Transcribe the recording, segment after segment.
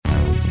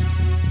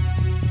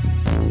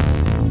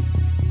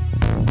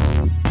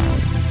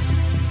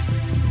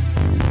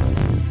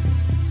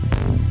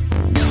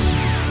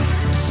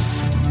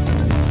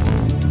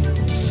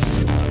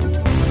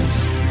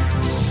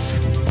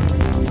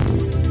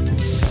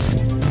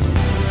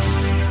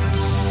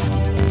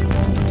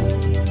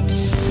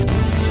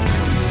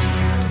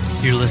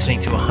You're listening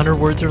to 100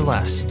 Words or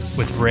Less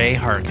with Ray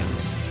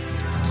Harkins.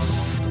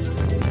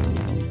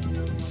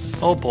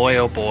 Oh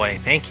boy,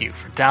 thank you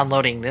for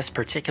downloading this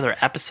particular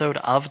episode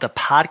of the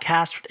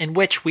podcast in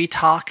which we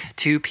talk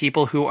to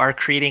people who are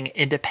creating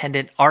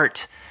independent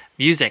art,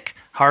 music,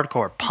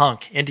 hardcore,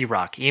 punk, indie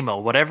rock, emo,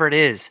 whatever it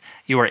is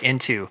you are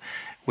into.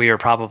 We are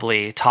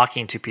probably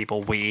talking to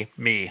people, the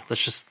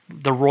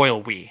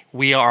royal we.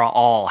 We are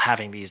all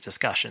having these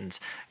discussions,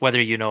 whether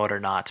you know it or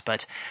not.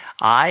 But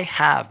I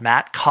have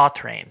Matt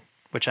Caughthran,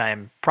 which I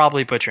am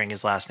probably butchering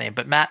his last name,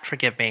 but Matt,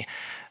 forgive me.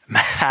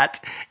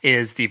 Matt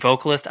is the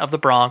vocalist of the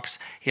Bronx.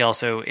 He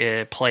also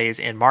plays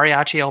in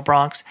Mariachi El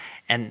Bronx,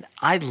 and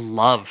I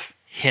love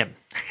him.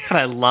 And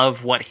I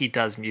love what he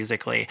does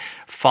musically,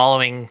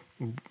 following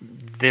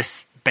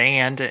this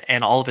band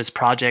and all of his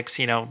projects,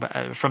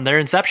 from their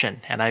inception.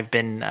 And I've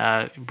been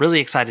really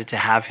excited to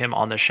have him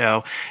on the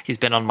show. He's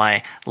been on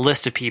my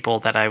list of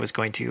people that I was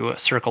going to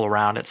circle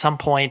around at some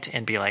point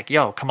and be like,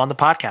 yo, come on the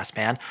podcast,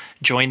 man.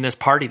 Join this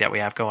party that we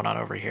have going on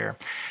over here.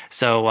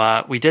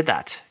 So we did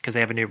that because they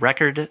have a new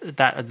record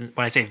that, when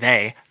I say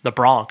they, the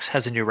Bronx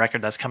has a new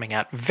record that's coming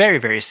out very,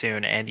 very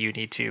soon. And you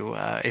need to,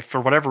 if for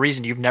whatever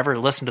reason you've never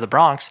listened to the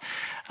Bronx,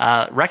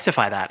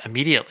 rectify that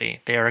immediately.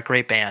 They are a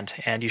great band.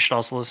 And you should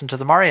also listen to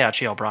the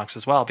Mariachi El Bronx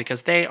as well,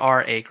 because they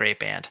are a great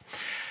band.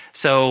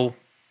 So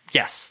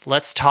yes,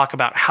 let's talk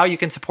about how you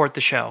can support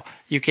the show.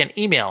 You can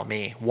email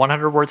me,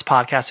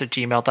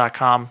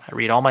 100wordspodcast@gmail.com. I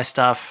read all my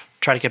stuff,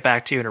 try to get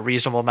back to you in a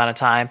reasonable amount of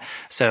time.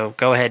 So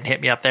go ahead and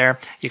hit me up there.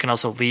 You can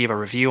also leave a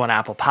review on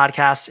Apple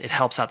Podcasts. It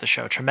helps out the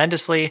show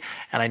tremendously.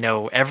 And I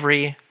know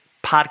every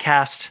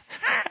podcast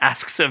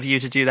asks of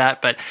you to do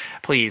that, but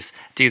please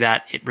do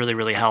that. It really,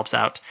 really helps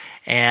out.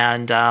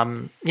 And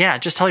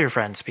just tell your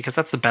friends, because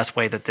that's the best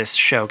way that this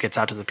show gets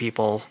out to the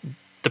people,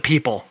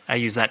 I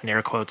use that in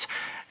air quotes,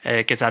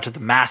 it gets out to the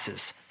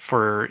masses.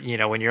 For,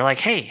 when you're like,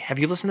 hey, have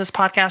you listened to this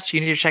podcast?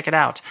 You need to check it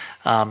out.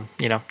 I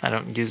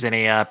don't use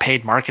any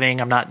paid marketing.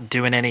 I'm not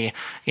doing any,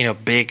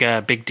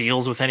 big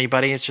deals with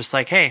anybody. It's just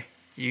like, hey,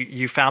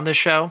 you found this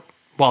show.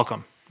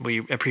 Welcome. We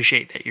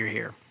appreciate that you're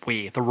here.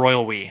 We, the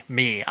royal we,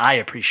 me, I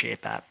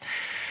appreciate that.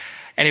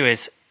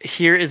 Anyways,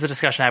 here is the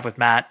discussion I have with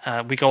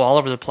Matt. We go all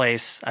over the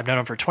place. I've known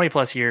him for 20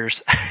 plus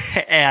years,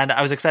 and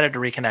I was excited to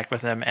reconnect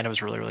with him, and it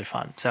was really, really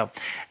fun. So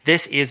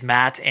this is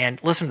Matt,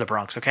 and listen to the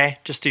Bronx, okay?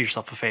 Just do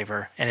yourself a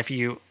favor. And if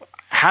you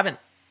haven't,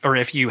 or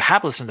if you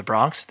have listened to the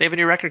Bronx, they have a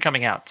new record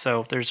coming out,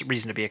 so there's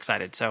reason to be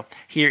excited. So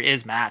here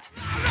is Matt.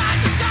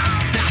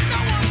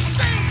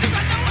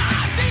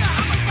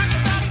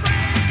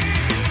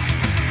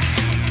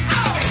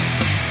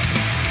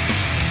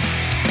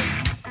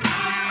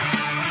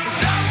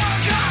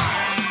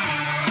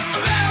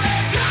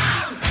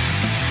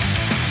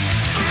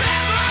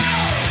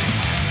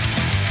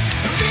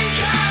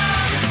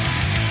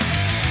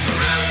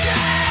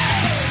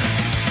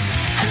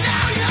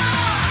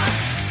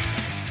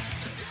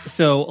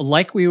 So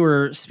like we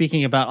were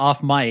speaking about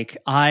off mic,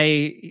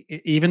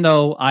 even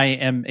though I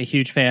am a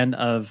huge fan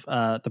of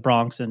the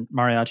Bronx and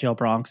Mariachi El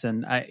Bronx,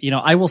 and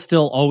I will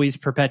still always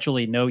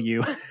perpetually know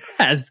you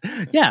as,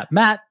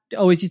 Matt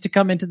always used to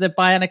come into the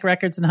Bionic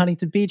Records in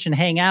Huntington Beach and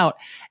hang out.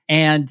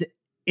 And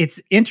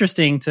it's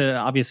interesting to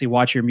obviously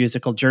watch your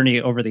musical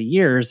journey over the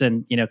years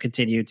and,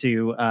 continue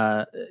to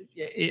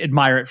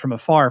admire it from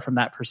afar from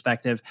that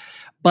perspective.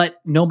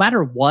 But no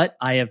matter what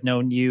I have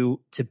known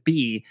you to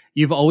be,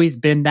 you've always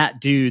been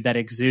that dude that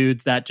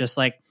exudes that just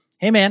like,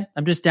 hey man,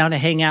 I'm just down to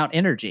hang out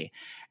energy.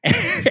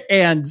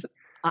 And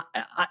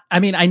I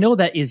mean, I know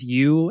that is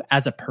you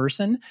as a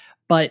person,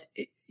 but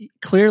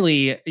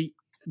clearly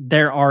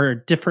there are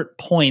different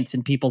points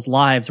in people's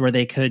lives where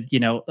they could,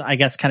 I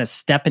guess kind of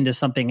step into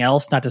something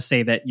else. Not to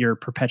say that you're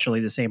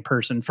perpetually the same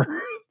person for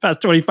the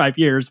past 25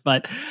 years,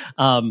 but,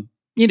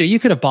 you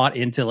could have bought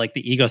into like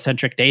the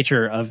egocentric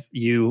nature of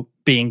you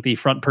being the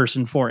front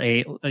person for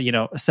a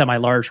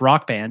semi-large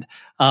rock band.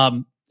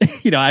 I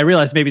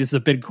realize maybe this is a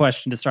big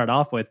question to start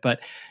off with,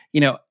 but,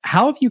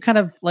 how have you kind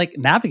of like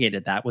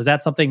navigated that? Was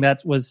that something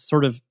that was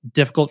sort of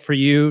difficult for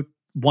you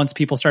once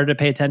people started to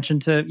pay attention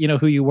to,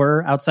 who you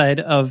were outside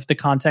of the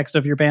context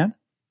of your band?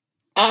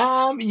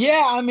 I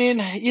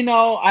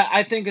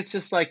think it's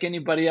just like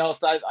anybody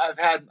else. I've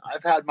had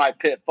my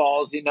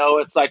pitfalls,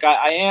 it's like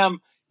I am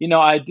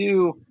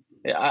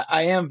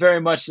very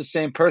much the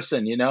same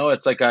person,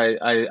 it's like,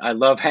 I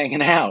love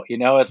hanging out,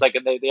 it's like,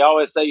 they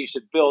always say you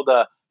should build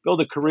a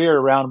career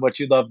around what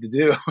you love to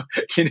do,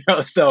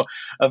 so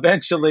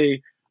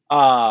eventually,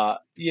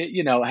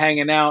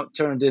 hanging out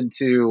turned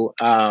into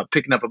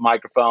picking up a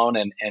microphone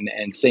and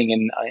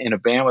singing in a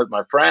band with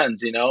my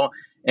friends,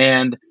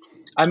 and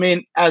I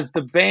mean, as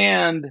the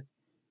band,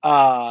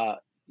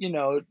 got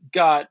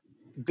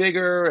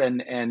bigger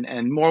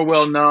and more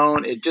well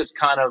known, it just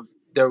kind of,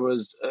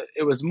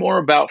 it was more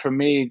about, for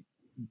me,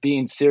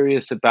 being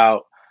serious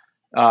about,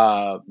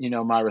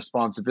 my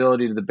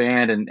responsibility to the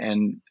band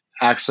and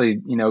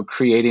actually,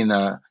 creating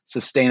a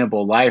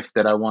sustainable life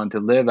that I wanted to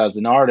live as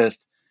an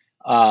artist.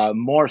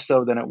 more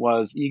so than it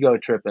was ego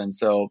tripping.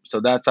 So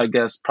that's, I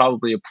guess,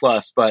 probably a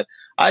plus. But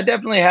I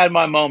definitely had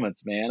my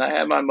moments, man. I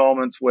had my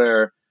moments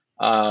where,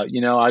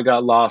 I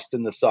got lost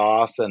in the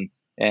sauce, and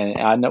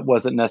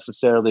wasn't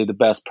necessarily the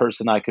best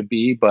person I could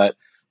be, but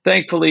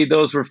thankfully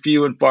those were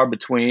few and far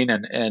between.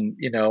 And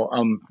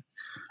I'm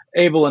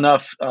able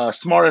enough,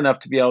 smart enough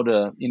to be able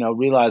to,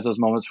 realize those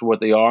moments for what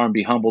they are and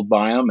be humbled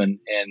by them, and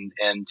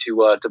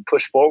to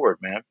push forward,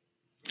 man.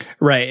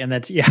 Right. And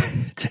that's, yeah,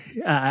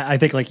 I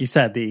think, like you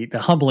said, the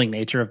humbling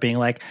nature of being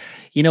like,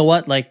 you know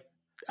what, like,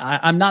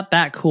 I'm not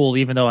that cool,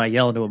 even though I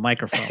yell into a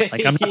microphone.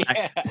 Like, I'm not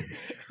that.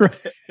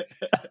 Right.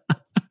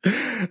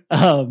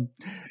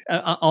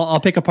 I'll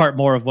pick apart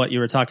more of what you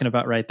were talking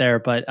about right there,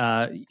 but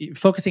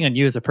focusing on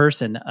you as a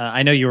person,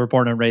 I know you were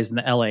born and raised in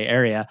the LA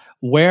area.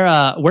 Where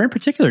in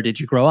particular did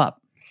you grow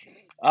up?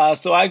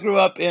 So I grew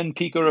up in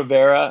Pico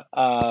Rivera.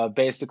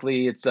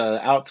 Basically, it's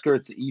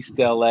outskirts of East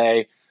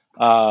LA,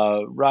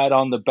 right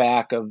on the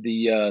back of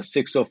the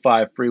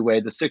 605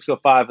 freeway, the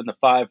 605 and the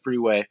 5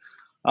 freeway.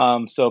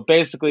 So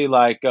basically,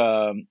 like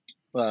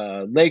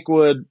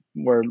Lakewood,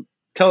 where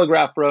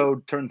Telegraph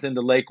Road turns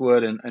into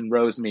Lakewood, and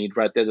Rosemead,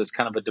 right there. There's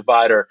kind of a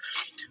divider,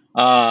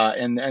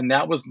 and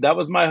that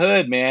was my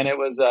hood, man. It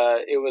was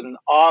an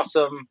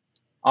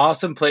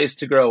awesome place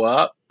to grow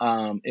up.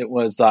 It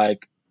was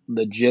like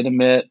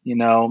legitimate,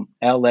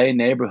 LA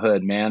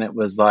neighborhood, man. It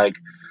was like,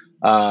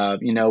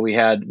 we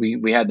had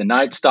the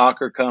Night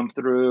Stalker come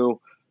through.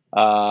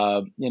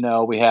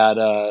 We had,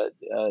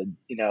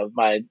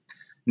 my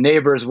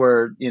neighbors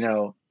were,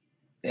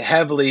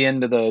 heavily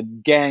into the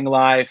gang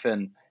life,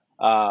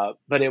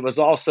 but it was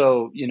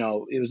also,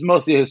 it was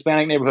mostly a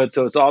Hispanic neighborhood.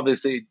 So it's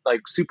obviously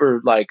like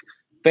super like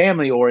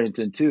family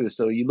oriented too.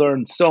 So you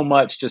learn so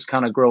much just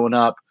kind of growing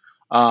up,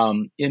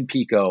 in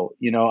Pico,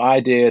 I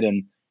did.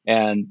 And,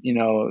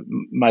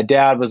 my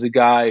dad was a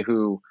guy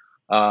who,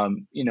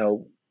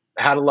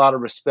 had a lot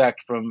of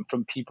respect from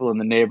people in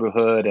the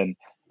neighborhood, and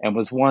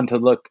was one to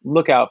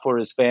look out for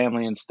his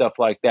family and stuff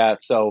like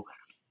that. So,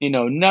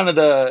 none of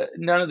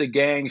the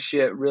gang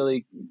shit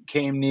really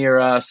came near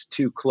us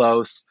too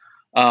close.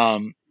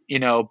 But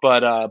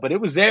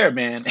it was there,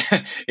 man.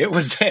 it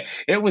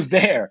was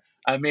there.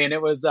 I mean,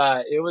 it was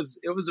a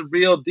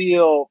real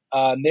deal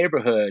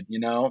neighborhood,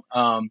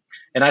 and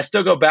I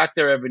still go back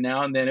there every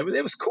now and then.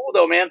 It was cool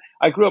though, man.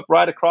 I grew up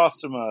right across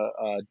from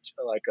an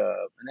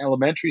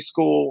elementary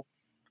school,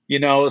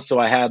 so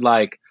I had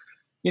like,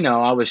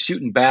 I was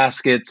shooting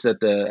baskets at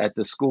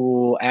the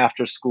school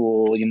after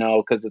school,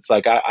 because it's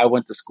like I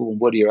went to school in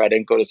Whittier. I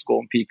didn't go to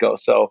school in Pico.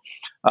 So,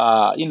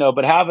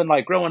 but having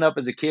like growing up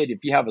as a kid,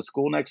 if you have a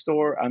school next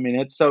door, I mean,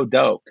 it's so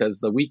dope because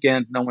the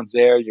weekends, no one's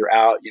there. You're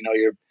out,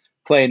 you're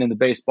playing in the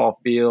baseball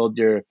field.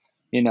 You're,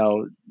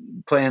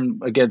 playing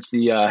against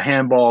the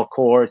handball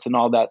courts and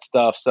all that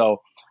stuff.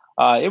 So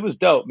it was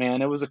dope,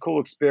 man. It was a cool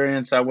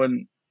experience. I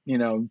wouldn't,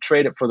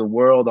 trade it for the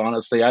world,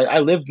 honestly. I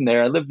lived in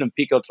there. I lived in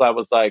Pico till I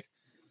was like,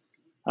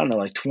 I don't know,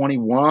 like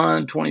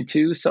 21,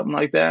 22, something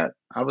like that.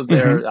 I was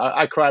there. Mm-hmm.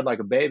 I cried like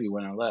a baby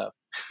when I left.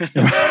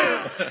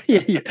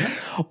 Yeah.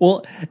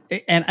 Well,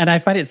 and I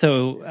find it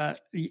so,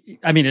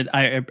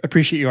 I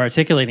appreciate you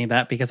articulating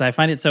that, because I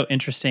find it so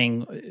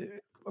interesting.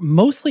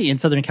 Mostly in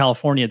Southern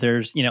California,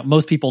 there's,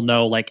 most people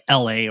know like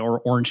LA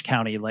or Orange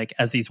County, like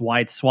as these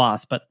wide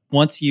swaths. But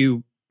once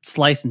you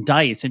slice and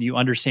dice and you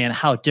understand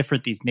how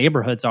different these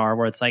neighborhoods are,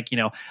 where it's like,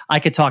 I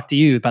could talk to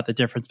you about the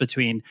difference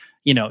between,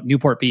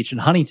 Newport Beach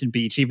and Huntington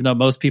Beach, even though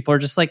most people are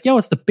just like, yo,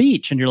 it's the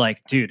beach. And you're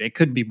like, dude, it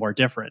couldn't be more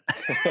different.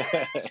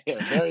 Yeah,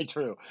 very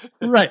true.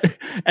 Right.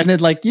 And then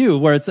like you,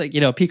 where it's like,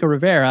 Pico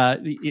Rivera,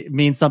 it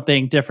means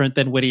something different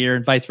than Whittier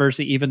and vice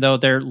versa, even though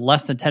they're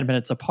less than 10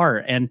 minutes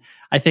apart. And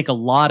I think a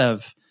lot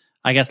of,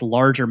 I guess,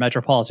 larger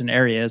metropolitan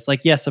areas,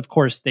 like, yes, of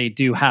course, they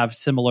do have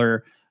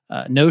similar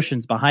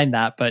notions behind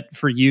that. But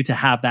for you to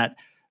have that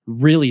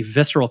really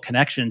visceral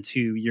connection to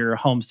your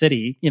home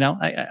city,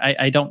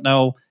 I don't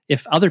know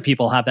if other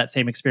people have that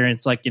same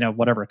experience, like,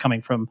 whatever,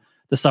 coming from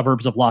the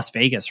suburbs of Las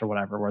Vegas or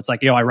whatever, where it's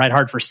like, I ride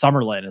hard for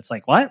Summerlin. It's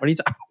like, what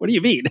do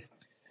you mean?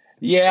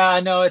 Yeah, I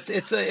know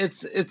it's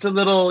a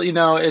little,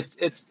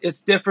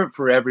 it's different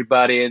for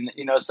everybody. And,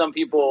 some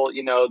people,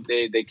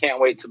 they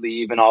can't wait to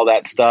leave and all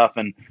that stuff.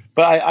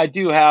 But I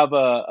do have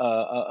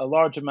a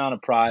large amount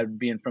of pride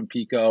being from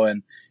Pico,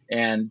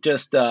 and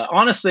just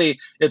honestly,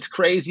 it's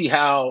crazy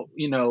how,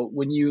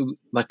 when you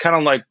like kind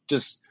of like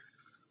just,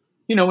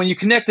 when you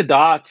connect the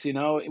dots,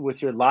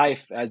 with your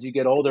life as you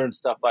get older and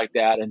stuff like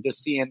that, and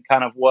just seeing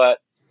kind of what,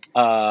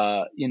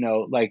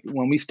 like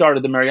when we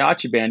started the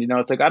mariachi band,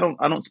 it's like, I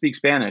don't speak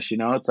Spanish,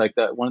 it's like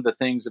one of the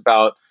things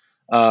about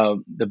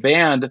the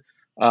band,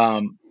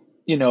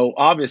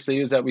 obviously,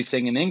 is that we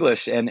sing in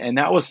English. And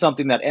that was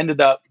something that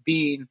ended up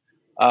being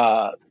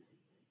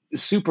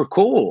super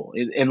cool.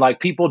 And like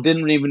people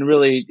didn't even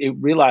really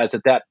realize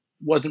that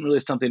wasn't really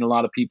something a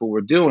lot of people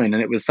were doing.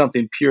 And it was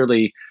something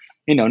purely,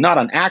 not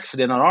an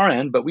accident on our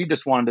end, but we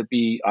just wanted to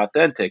be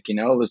authentic. It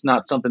was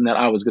not something that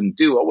I was going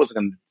to do. I wasn't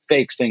going to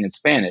fake sing in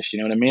Spanish. You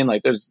know what I mean?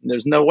 Like there's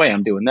no way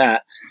I'm doing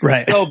that.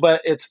 Right. So,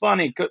 but it's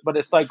funny, but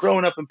it's like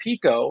growing up in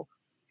Pico,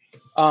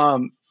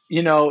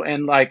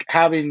 and like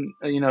having,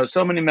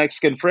 so many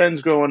Mexican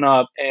friends growing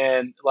up,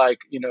 and like,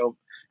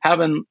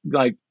 having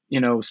like,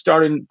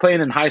 starting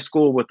playing in high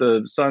school with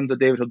the sons of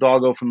David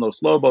Hidalgo from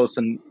Los Lobos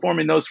and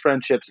forming those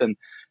friendships, and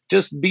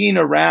just being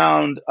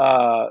around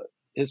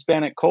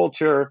Hispanic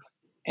culture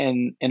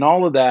and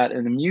all of that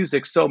and the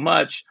music so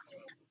much.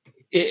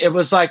 It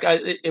was like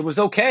it was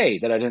okay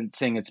that I didn't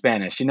sing in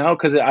Spanish,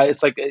 because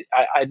it's like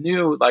I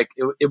knew like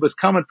it was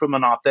coming from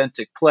an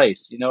authentic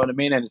place, you know what I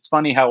mean? And it's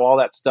funny how all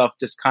that stuff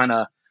just kind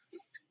of,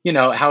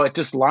 how it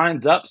just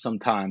lines up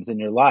sometimes in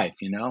your life.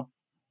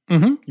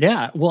 Mm-hmm.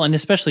 Yeah. Well, and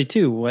especially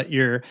too, what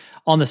you're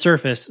on the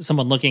surface,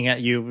 someone looking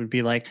at you would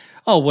be like,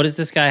 oh, what does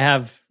this guy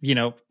have,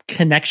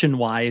 connection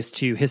wise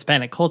to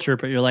Hispanic culture?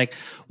 But you're like,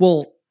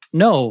 well,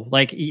 no,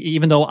 like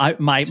even though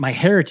my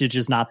heritage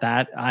is not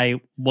that,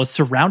 I was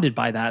surrounded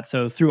by that.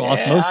 So through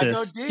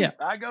osmosis,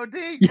 I go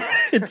deep.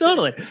 Yeah,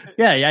 totally.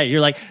 Yeah. Yeah.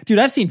 You're like, dude,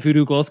 I've seen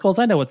Voodoo Glow Skulls.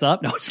 I know what's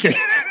up. No, just kidding.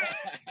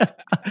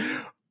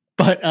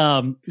 But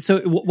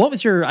so what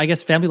was your, I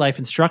guess, family life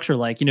and structure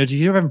like? Did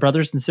you have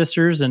brothers and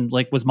sisters, and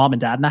like was mom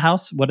and dad in the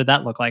house? What did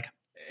that look like?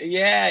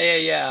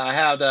 Yeah. I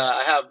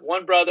have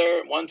one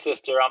brother, one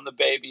sister. I'm the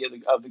baby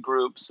of the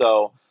group.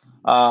 So,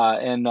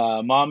 and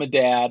mom and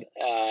dad,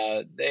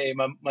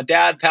 my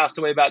dad passed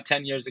away about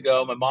 10 years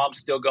ago. My mom's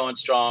still going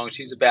strong.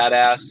 She's a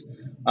badass.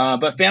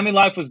 But family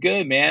life was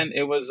good, man.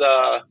 It was,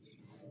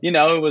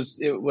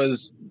 it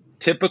was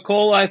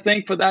typical, I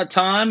think, for that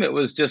time. It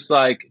was just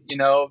like,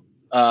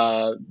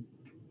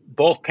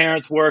 both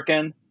parents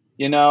working,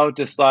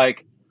 just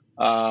like,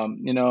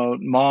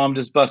 mom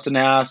just busting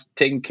ass,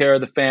 taking care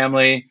of the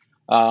family,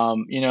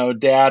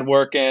 dad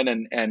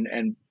working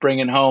and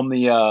bringing home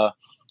the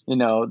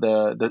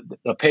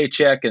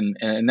paycheck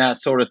and that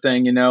sort of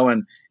thing,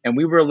 and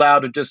we were allowed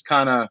to just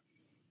kind of,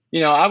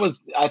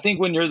 I think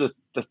when you're the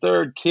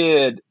third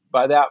kid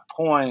by that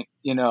point,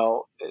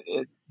 the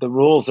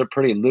rules are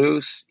pretty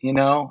loose,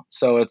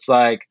 so it's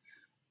like,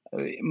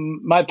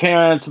 my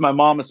parents, my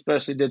mom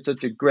especially, did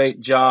such a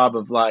great job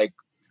of like,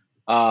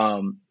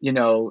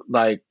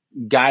 like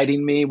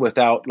guiding me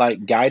without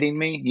like guiding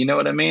me. You know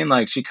what I mean?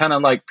 Like she kind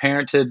of like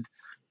parented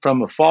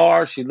from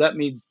afar. She let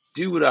me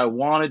do what I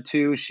wanted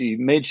to. She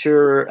made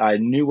sure I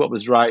knew what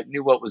was right,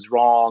 knew what was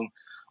wrong.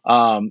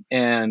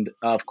 And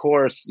of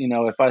course,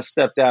 if I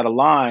stepped out of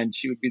line,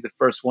 she would be the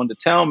first one to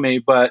tell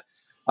me. But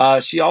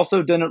she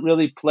also didn't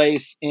really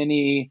place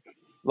any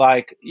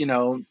like,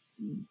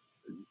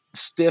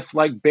 stiff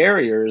like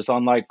barriers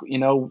on like,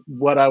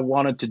 what I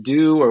wanted to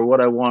do or what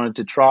I wanted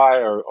to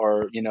try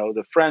or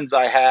the friends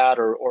I had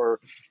or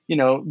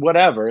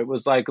whatever. It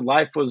was like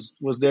life was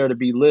there to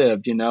be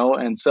lived,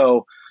 and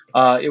so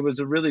it was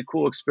a really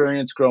cool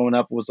experience growing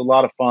up. It was a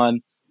lot of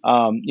fun.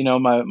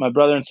 My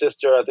brother and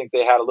sister, I think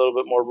they had a little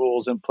bit more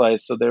rules in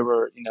place, so they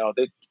were,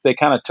 they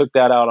kind of took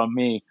that out on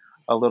me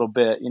a little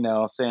bit,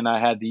 saying I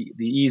had the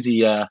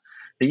easy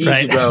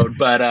Right. road,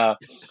 but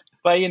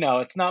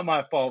it's not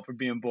my fault for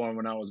being born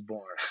when I was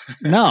born.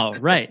 No,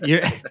 right.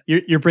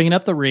 You're bringing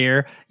up the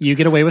rear. You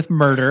get away with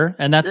murder,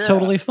 and that's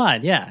totally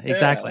fine. Yeah,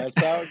 exactly. Yeah,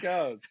 that's how it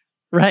goes.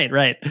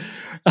 Right.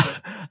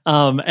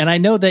 And I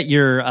know that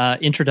your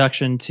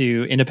introduction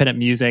to independent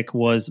music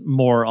was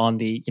more on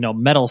the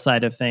metal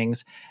side of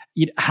things.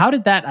 How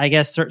did that, I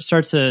guess,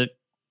 start to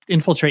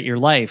infiltrate your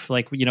life?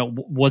 Like,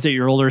 was it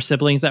your older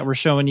siblings that were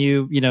showing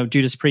you,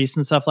 Judas Priest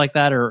and stuff like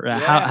that, or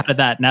how did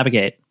that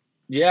navigate?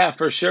 Yeah,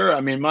 for sure. I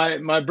mean,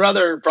 my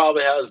brother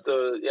probably has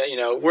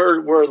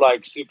we're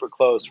like super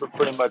close. We're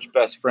pretty much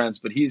best friends,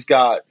 but he's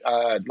got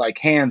like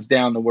hands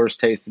down the worst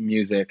taste in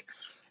music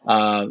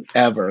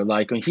ever.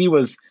 Like when he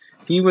was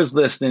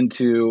listening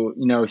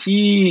to,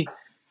 he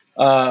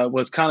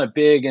was kind of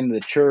big into the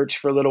church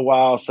for a little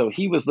while. So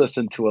he was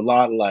listening to a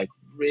lot of like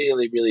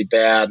really, really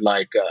bad,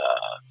 like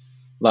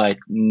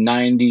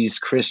 90s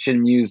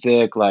Christian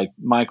music, like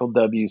Michael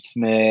W.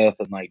 Smith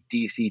and like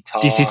DC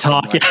Talk. Like,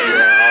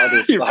 all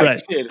this like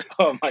right. shit.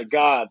 Oh my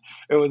God.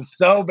 It was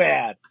so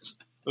bad.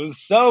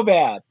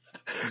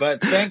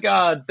 But thank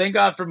God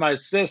for my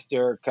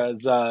sister,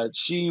 because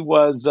she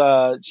was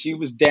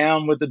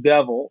down with the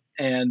devil,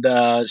 and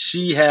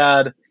she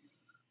had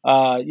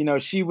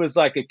she was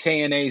like a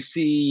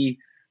KNAC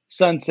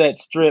Sunset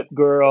Strip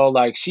girl.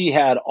 Like she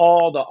had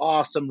all the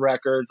awesome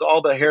records,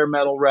 all the hair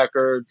metal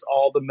records,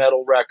 all the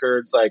metal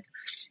records. Like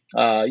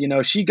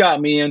she got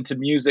me into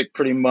music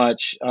pretty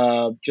much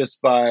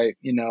just by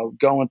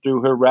going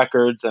through her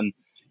records, and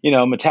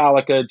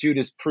Metallica,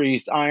 Judas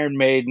Priest, Iron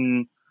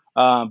Maiden.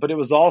 But it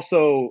was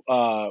also,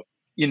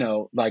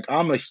 like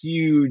I'm a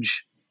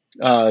huge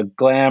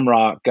glam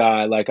rock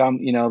guy. Like I'm,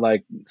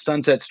 like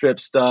Sunset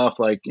Strip stuff,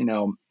 like,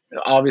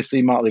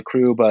 obviously Motley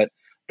Crue, but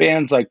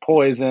bands like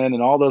Poison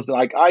and all those,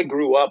 like I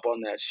grew up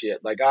on that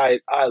shit. Like I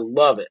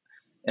love it.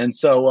 And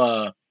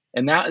so,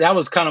 and that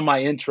was kind of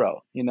my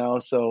intro,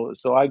 so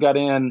I got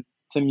into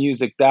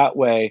music that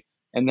way.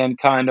 And then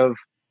kind of,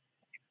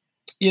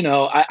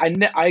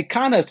 I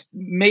kind of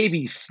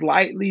maybe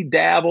slightly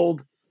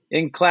dabbled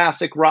in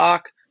classic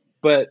rock,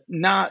 but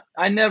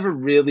I never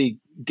really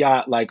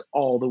got like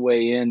all the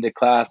way into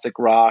classic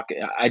rock.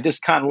 I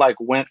just kind of like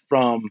went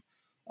from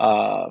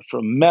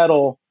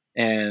metal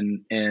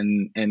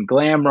and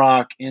glam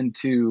rock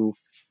into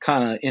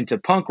kind of into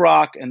punk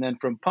rock, and then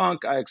from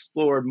punk I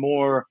explored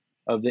more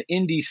of the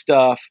indie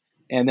stuff,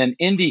 and then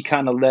indie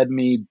kind of led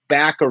me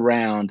back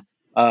around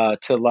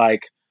to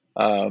like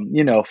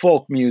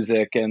folk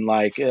music and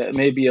like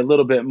maybe a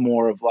little bit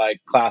more of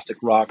like classic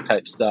rock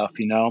type stuff,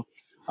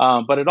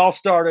 but it all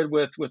started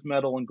with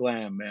metal and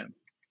glam, man.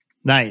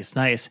 Nice,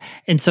 nice.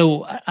 And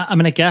so I'm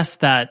going to guess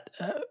that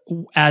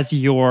as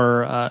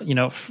you're,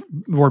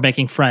 we're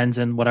making friends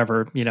in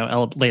whatever,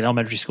 late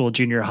elementary school,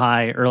 junior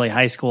high, early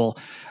high school,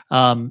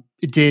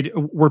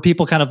 were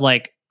people kind of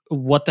like,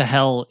 what the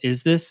hell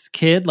is this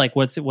kid? Like,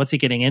 what's he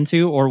getting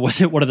into? Or was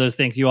it one of those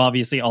things you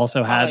obviously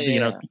also had,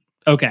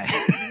 okay.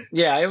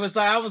 Yeah, it was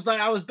like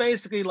I was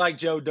basically like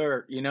Joe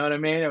Dirt, you know what I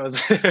mean? It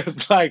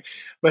was like,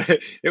 but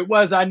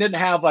I didn't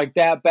have like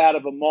that bad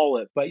of a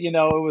mullet, but it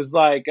was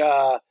like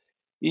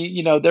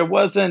there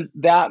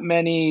wasn't that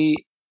many,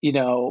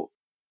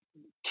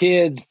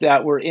 kids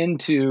that were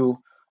into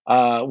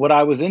what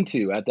I was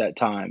into at that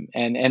time.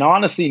 And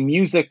honestly,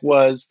 music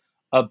was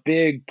a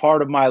big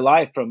part of my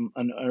life from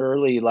an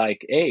early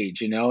like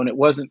age, and it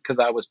wasn't because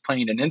I was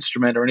playing an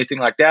instrument or anything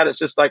like that. It's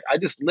just like I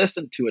just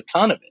listened to a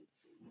ton of it.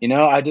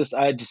 I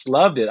just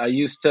loved it. I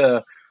used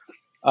to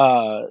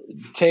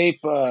tape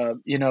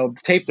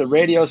the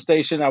radio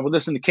station. I would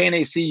listen to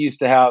KNAC.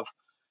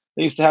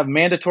 They used to have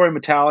mandatory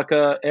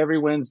Metallica every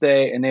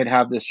Wednesday, and they'd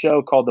have this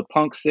show called the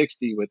Punk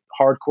 60 with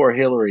Hardcore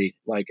Hillary,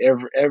 like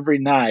every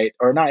night,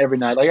 or not every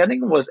night, like I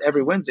think it was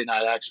every Wednesday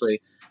night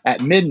actually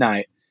at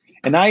midnight.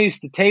 And I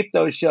used to tape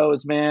those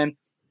shows, man,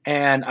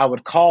 and I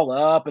would call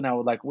up and I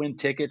would like win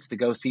tickets to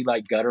go see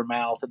like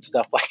Guttermouth and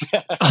stuff like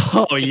that.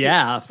 Oh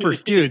yeah,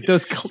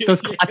 those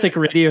classic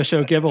radio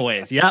show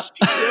giveaways. Yep.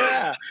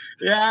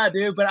 yeah,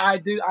 dude. But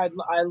I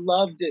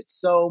loved it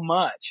so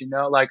much,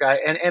 like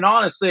and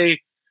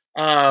honestly,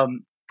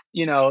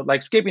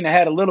 like skipping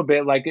ahead a little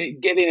bit, like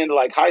getting into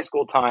like high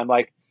school time,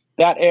 like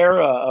that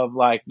era of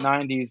like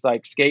 90s,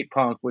 like skate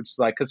punk, which is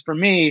like, cause for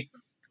me,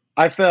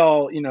 I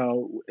felt,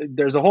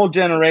 there's a whole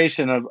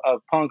generation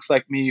of punks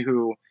like me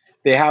who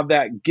they have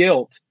that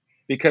guilt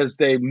because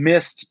they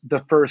missed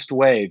the first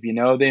wave,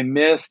 they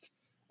missed,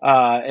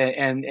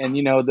 and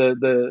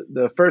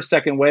the first,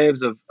 second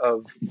waves of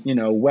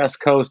West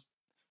Coast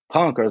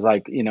punk, or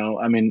like,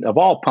 of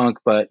all punk,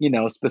 but,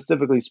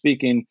 specifically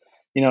speaking,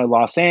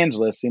 Los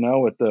Angeles,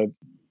 with the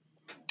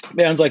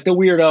bands like the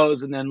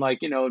Weirdos, and then like,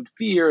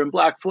 Fear and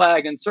Black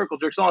Flag and Circle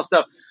Jerks and all that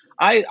stuff.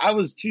 I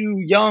was too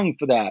young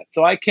for that.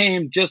 So I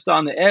came just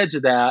on the edge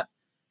of that.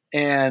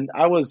 And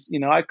I was,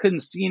 I couldn't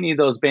see any of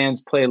those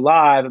bands play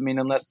live. I mean,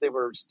 unless they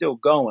were still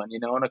going,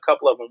 and a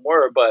couple of them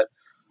were, but,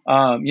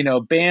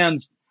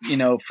 bands,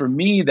 for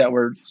me that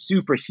were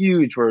super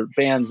huge were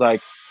bands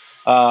like,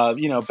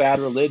 Bad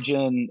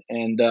Religion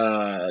and,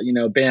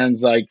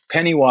 bands like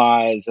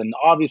Pennywise. And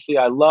obviously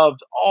I loved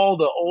all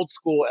the old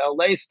school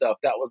LA stuff.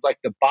 That was like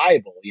the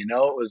Bible, it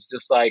was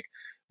just like,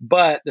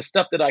 but the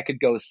stuff that I could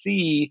go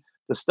see,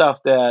 the stuff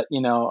that,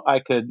 I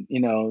could,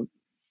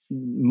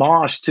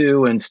 mosh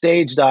to and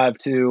stage dive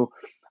to,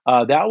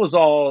 that was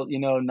all,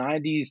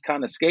 90s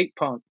kind of skate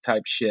punk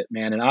type shit,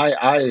 man. And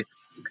I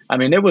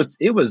mean, it was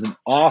an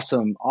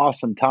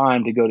awesome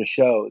time to go to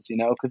shows,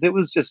 because it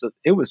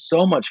was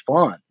so much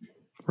fun.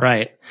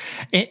 Right.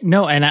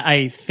 No, and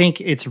I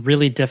think it's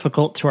really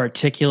difficult to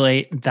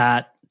articulate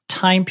that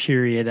time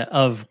period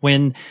of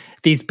when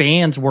these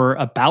bands were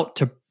about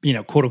to,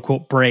 quote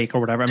unquote break or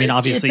whatever. I mean,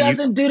 obviously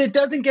it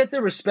doesn't get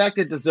the respect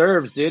it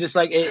deserves, dude. It's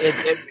like,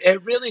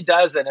 it really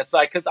doesn't. It's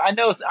like, cause I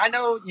know,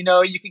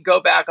 you can go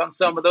back on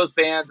some of those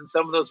bands and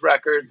some of those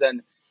records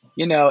and,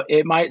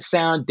 it might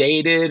sound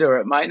dated or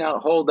it might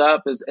not hold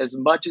up as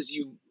much as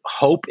you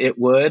hope it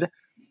would.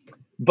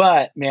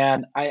 But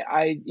man,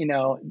 I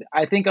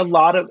think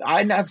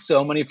I have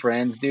so many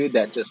friends, dude,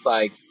 that just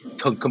like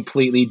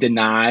completely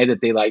deny that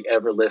they like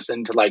ever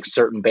listened to like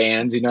certain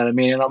bands. You know what I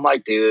mean? And I'm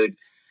like, dude,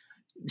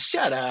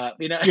 shut up.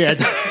 Yeah.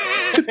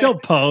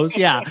 Don't pose.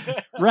 Yeah.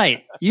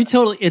 Right.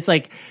 It's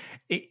like,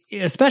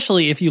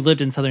 especially if you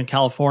lived in Southern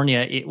California,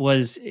 it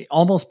was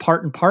almost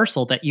part and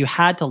parcel that you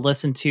had to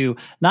listen to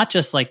not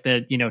just like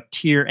the,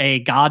 tier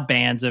A God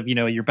bands of,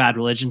 your Bad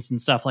Religions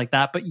and stuff like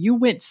that, but you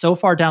went so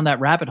far down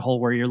that rabbit hole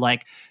where you're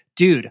like,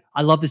 dude,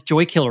 I love this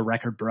Joy Killer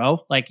record,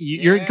 bro. Like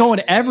you're going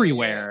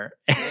everywhere.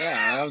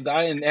 Yeah.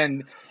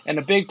 And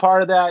a big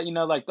part of that,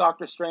 like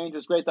Dr. Strange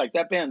was great. Like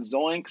that band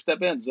Zoinks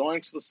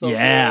was so good.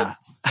 I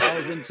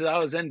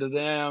was into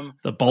them.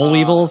 The Boll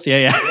Weevils.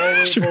 Yeah.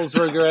 Boll Weevils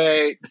were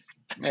great.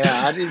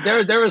 Yeah,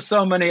 there were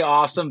so many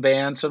awesome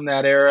bands from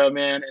that era,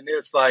 man. And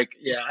it's like,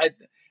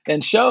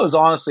 and shows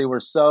honestly were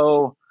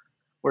so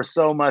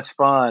much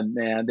fun,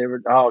 man. They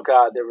were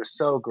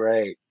so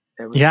great.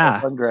 It was so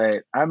fun,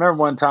 great. I remember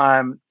one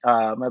time,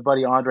 my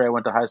buddy Andre I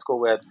went to high school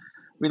with,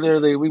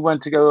 we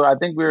went to go, I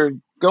think we were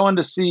going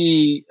to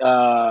see,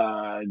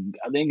 I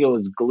think it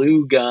was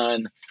Glue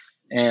Gun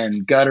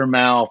and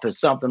Guttermouth or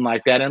something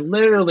like that. And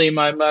literally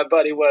my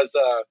buddy was,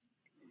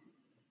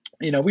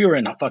 we were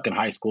in fucking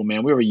high school,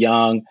 man. We were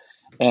young,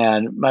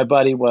 and my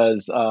buddy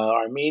was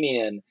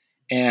Armenian,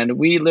 and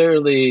we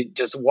literally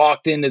just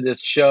walked into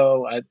this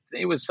show.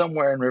 It was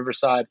somewhere in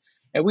Riverside,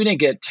 and we didn't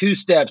get two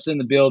steps in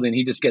the building.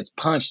 He just gets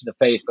punched in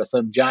the face by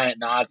some giant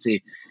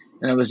Nazi,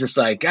 and it was just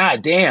like,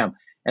 God damn.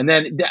 And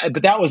then,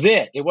 but that was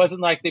it. It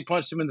wasn't like they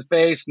punched him in the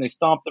face and they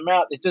stomped him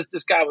out.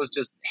 This guy was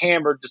just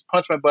hammered, just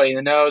punched my buddy in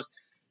the nose.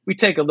 We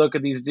take a look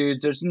at these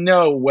dudes. There's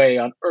no way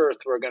on earth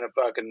we're going to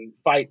fucking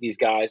fight these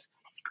guys.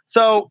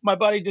 So my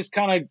buddy just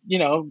kind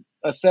of,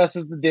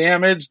 assesses the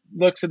damage,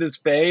 looks at his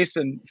face,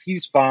 and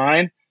he's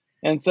fine.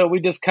 And so we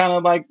just kind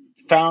of like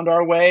found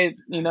our way,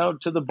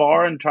 to the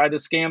bar and tried to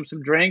scam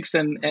some drinks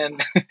and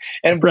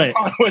Right.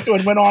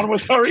 went on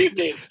with our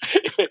evening,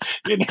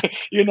 and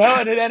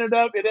it ended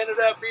up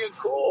being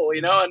cool,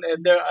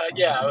 and there,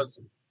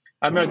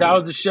 I remember that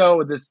was a show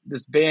with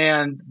this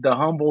band, the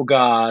Humble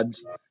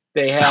Gods.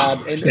 They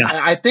had, and Yeah.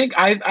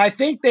 I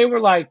think they were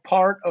like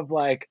part of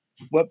like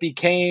what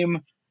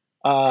became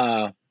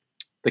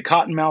the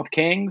Cottonmouth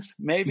Kings,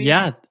 maybe.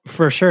 Yeah,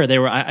 for sure. They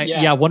were,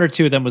 Yeah. one or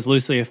two of them was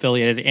loosely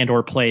affiliated and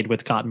or played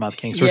with Cottonmouth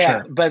Kings for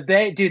sure. But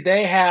they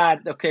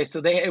had,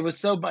 it was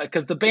so much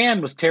because the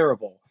band was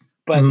terrible,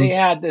 but they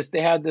had this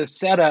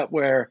setup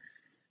where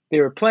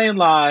they were playing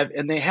live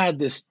and they had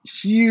this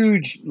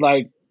huge,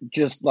 like,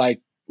 just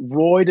like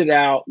roided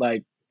out,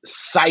 like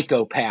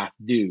psychopath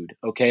dude.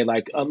 Okay.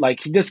 Like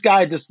this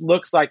guy just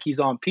looks like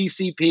he's on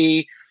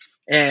PCP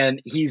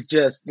and he's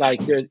just like,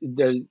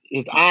 there's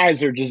his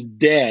eyes are just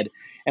dead.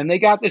 And they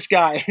got this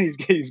guy, and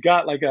he's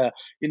got like a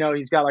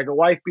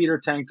wife beater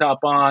tank top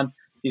on.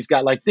 He's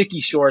got like Dickie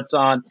shorts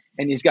on,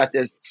 and he's got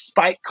this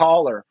spike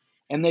collar.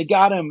 And they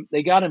got him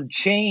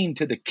chained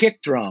to the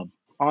kick drum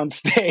on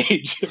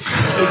stage.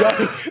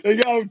 they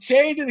got him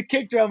chained to the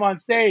kick drum on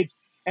stage,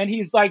 and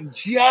he's like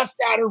just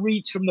out of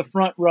reach from the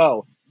front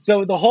row.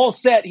 So the whole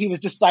set, he was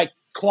just like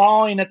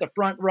clawing at the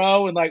front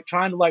row and like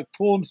trying to like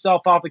pull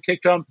himself off the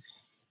kick drum.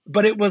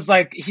 But it was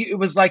like he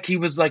was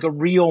like a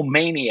real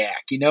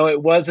maniac,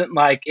 It wasn't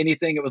like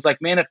anything. It was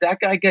like, man, if that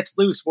guy gets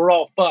loose, we're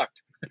all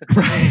fucked.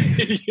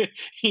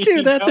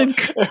 Dude, that's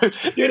incredible.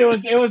 Dude,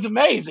 it was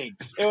amazing.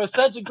 It was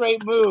such a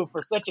great move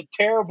for such a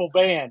terrible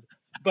band,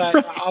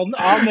 but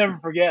I'll never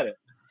forget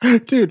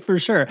it. Dude, for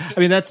sure. I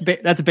mean, that's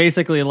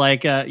basically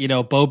like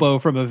Bobo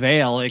from a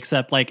Veil,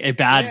 except like a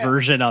bad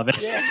version of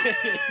it. Yeah,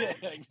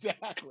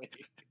 exactly.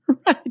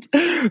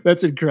 Right.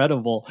 That's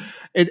incredible.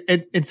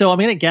 And so I'm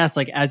going to guess,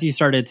 like, as you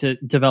started to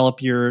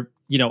develop your,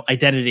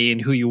 identity and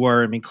who you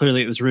were, I mean,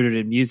 clearly it was rooted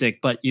in music,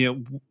 but,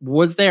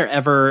 was there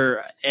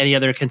ever any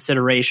other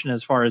consideration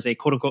as far as a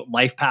quote unquote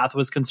life path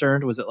was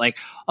concerned? Was it like,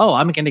 oh,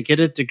 I'm going to get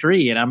a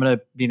degree and I'm going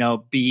to,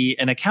 be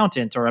an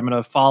accountant, or I'm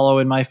going to follow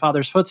in my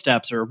father's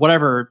footsteps, or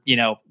whatever,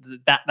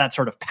 that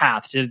sort of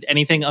path? Did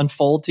anything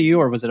unfold to you,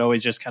 or was it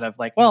always just kind of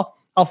like, well,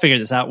 I'll figure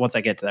this out once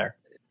I get there?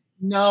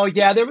 No,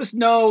 yeah, there was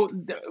no,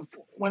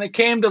 when it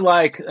came to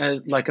like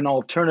an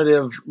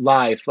alternative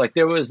life, like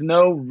there was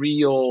no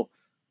real,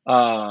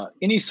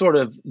 any sort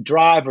of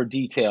drive or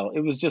detail. It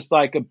was just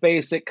like a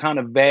basic kind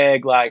of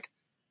vague, like,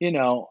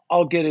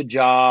 I'll get a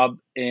job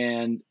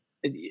and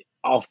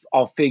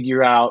I'll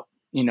figure out,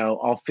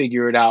 I'll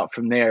figure it out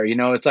from there.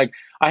 It's like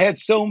I had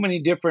so many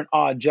different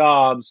odd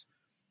jobs.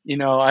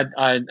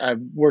 I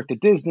worked at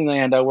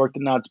Disneyland. I worked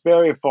at Knott's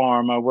Berry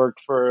Farm. I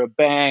worked for a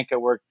bank. I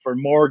worked for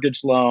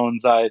mortgage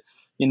loans. I,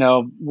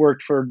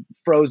 worked for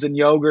frozen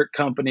yogurt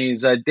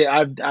companies. I've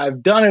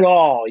done it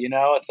all,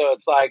 So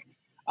it's like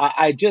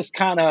I just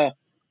kind of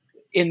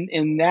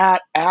in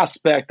that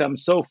aspect, I'm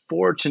so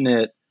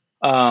fortunate,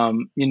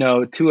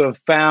 to have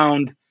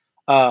found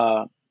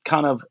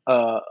kind of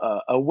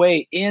a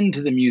way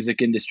into the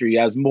music industry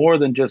as more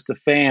than just a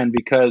fan,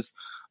 because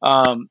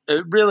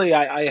it really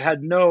I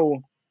had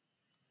no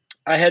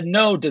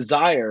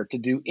desire to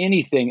do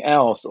anything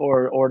else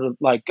or to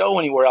like go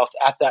anywhere else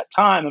at that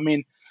time. I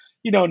mean,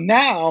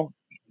 now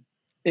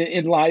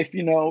in life,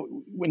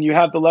 when you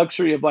have the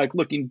luxury of like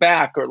looking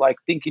back or like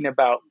thinking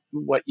about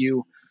what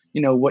you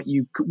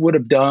would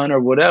have done or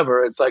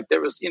whatever, it's like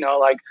there was,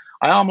 like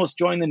I almost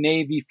joined the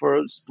Navy for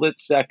a split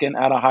second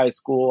out of high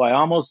school. I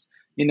almost,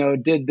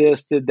 did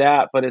this, did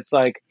that, but it's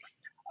like,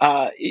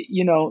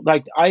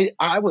 like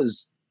I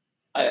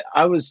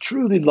was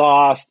truly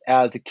lost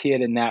as a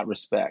kid in that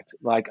respect.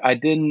 Like I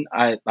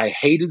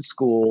hated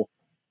school,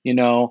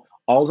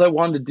 all I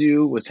wanted to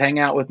do was hang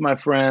out with my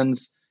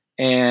friends,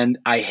 and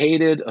I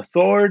hated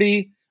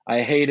authority.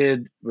 I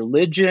hated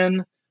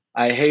religion.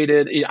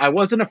 I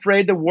wasn't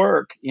afraid to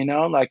work,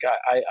 like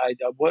I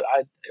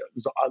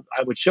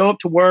would show up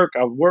to work.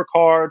 I would work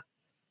hard.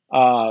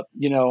 I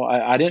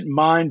didn't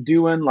mind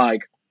doing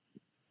like,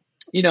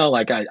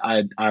 like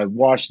I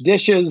wash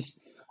dishes.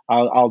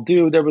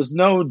 There was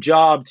no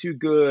job too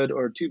good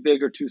or too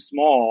big or too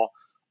small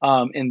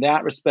in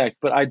that respect.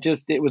 But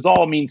it was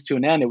all means to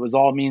an end. It was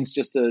all means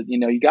just to,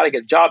 you got to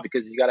get a job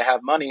because you got to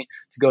have money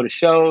to go to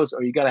shows,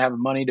 or you got to have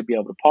money to be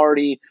able to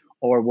party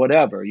or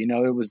whatever.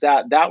 It was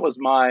that was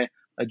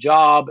a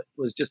job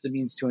was just a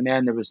means to an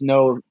end. There was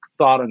no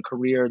thought on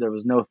career. There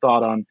was no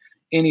thought on,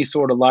 any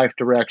sort of life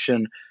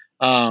direction,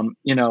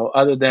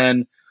 other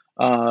than,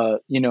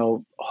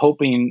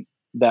 hoping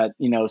that,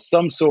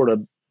 some sort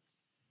of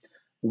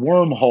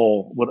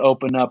wormhole would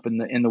open up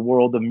in the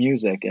world of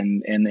music,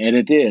 and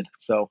it did.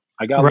 So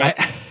I got Right.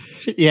 lucky.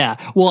 Yeah.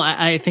 Well,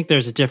 I think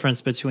there's a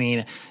difference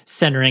between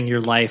centering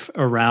your life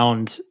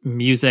around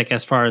music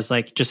as far as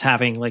like just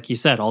having, like you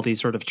said, all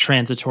these sort of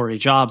transitory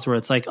jobs where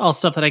it's like all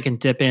stuff that I can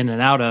dip in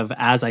and out of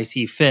as I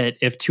see fit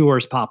if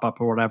tours pop up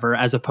or whatever,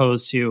 as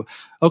opposed to,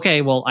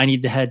 okay, well, I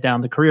need to head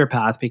down the career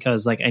path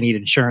because like I need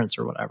insurance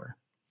or whatever.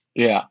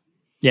 Yeah.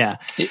 Yeah.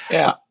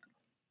 Yeah.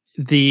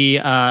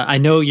 I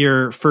know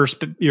your first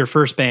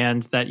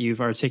band that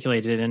you've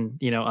articulated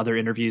in, other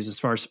interviews as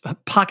far as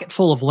Pocket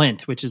Full of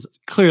Lint, which is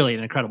clearly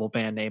an incredible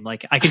band name.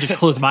 Like I can just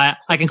close my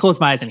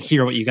eyes and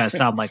hear what you guys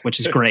sound like, which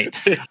is great.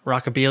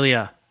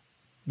 Rockabilia,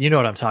 you know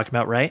what I'm talking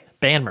about, right?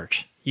 Band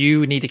merch.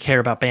 You need to care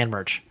about band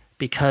merch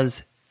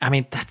because I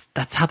mean,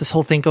 that's how this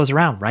whole thing goes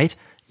around, right?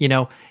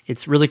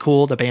 It's really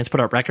cool. The bands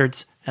put out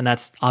records and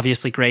that's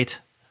obviously great,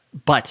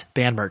 but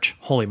band merch,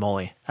 holy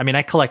moly. I mean,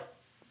 I collect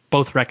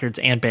both records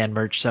and band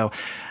merch, so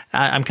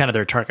I'm kind of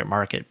their target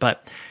market.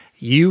 But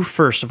you,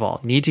 first of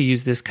all, need to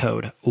use this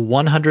code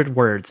 100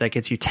 words that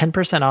gets you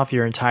 10% off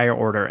your entire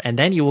order. And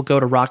then you will go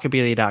to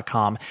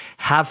rockabilia.com,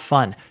 have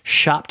fun,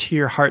 shop to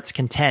your heart's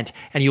content,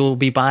 and you will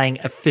be buying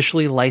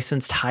officially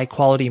licensed high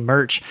quality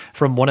merch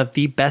from one of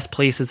the best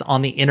places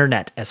on the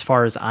internet, as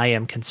far as I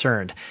am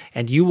concerned.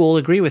 And you will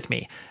agree with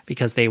me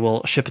because they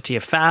will ship it to you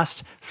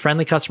fast,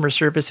 friendly customer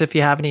service if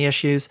you have any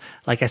issues.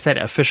 Like I said,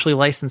 officially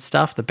licensed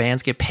stuff. The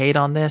bands get paid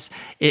on this.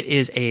 It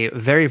is a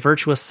very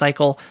virtuous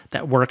cycle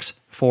that works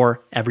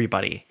for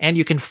everybody. And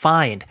you can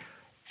find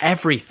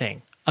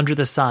everything under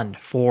the sun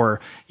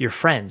for your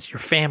friends, your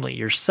family,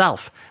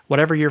 yourself,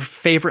 whatever your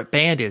favorite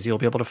band is. You'll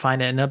be able to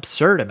find an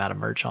absurd amount of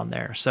merch on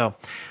there. So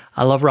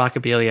I love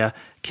Rockabilia.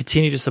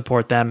 Continue to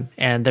support them,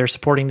 and they're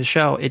supporting the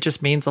show. It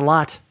just means a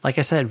lot. Like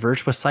I said,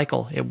 virtuous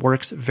cycle. It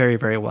works very,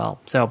 very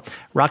well. So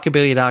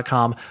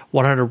rockabilia.com,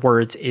 100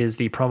 words is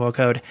the promo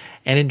code,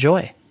 and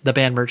enjoy the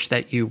band merch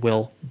that you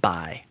will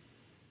buy.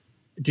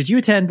 Did you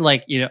attend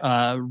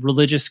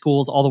religious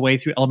schools all the way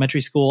through elementary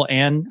school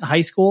and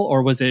high school,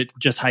 or was it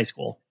just high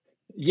school?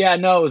 Yeah,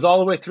 no, it was all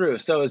the way through.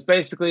 So it's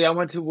basically, I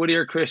went to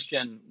Whittier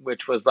Christian,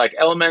 which was like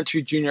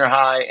elementary, junior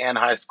high, and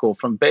high school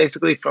from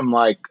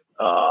like,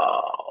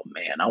 oh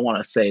man, I want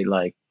to say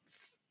like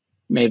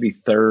maybe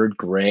third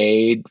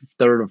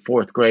or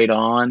fourth grade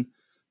on,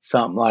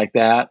 something like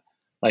that.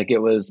 Like it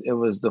was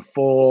the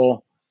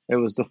full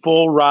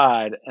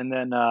ride. And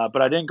then,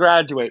 but I didn't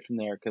graduate from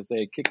there because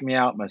they kicked me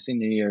out my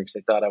senior year because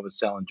they thought I was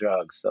selling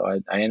drugs. So I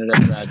ended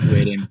up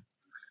graduating.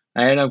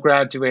 I ended up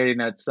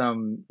graduating at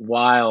some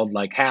wild,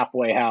 like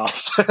halfway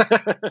house.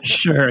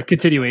 Sure,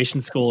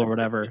 continuation school or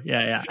whatever.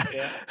 Yeah.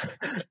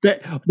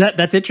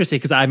 That's interesting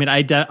because I mean,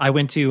 I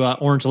went to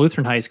Orange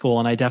Lutheran High School,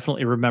 and I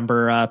definitely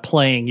remember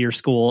playing your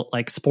school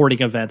like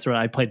sporting events where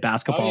I played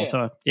basketball. Oh, yeah.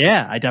 So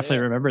yeah, I definitely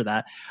remember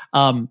that.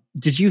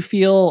 Did you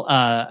feel?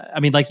 I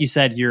mean, like you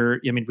said,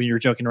 when you were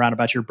joking around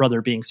about your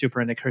brother being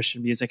super into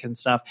Christian music and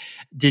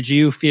stuff, did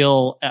you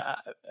feel?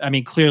 I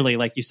mean, clearly,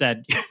 like you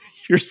said,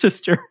 your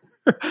sister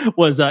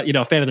was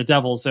a fan of the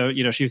devil, so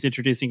she was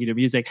introducing you to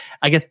music.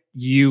 I guess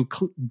you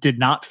did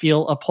not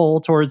feel a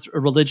pull towards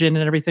religion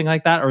and everything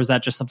like that, or was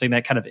that just something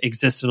that kind of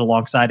existed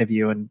alongside of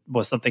you and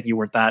was something you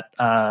weren't that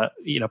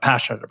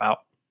passionate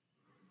about?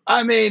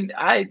 I mean,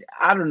 I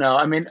don't know.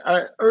 I mean,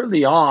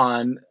 early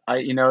on,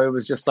 it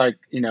was just like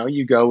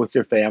you go with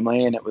your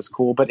family and it was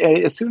cool. But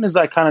as soon as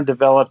I kind of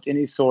developed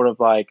any sort of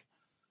like,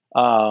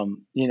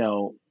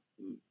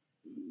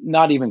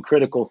 not even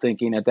critical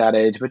thinking at that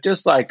age, but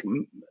just like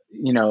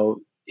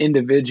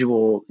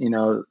individual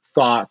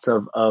thoughts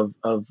of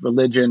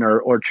religion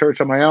or church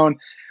on my own,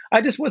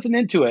 I just wasn't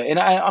into it. And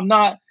I'm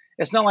not.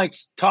 It's not like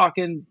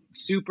talking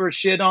super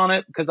shit on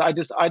it because I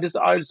just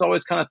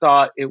always kind of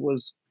thought it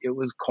was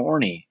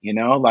corny,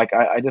 like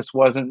I just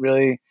wasn't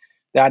really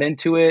that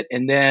into it.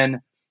 And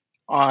then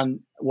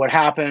on what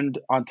happened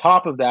on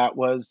top of that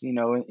was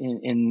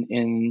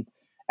in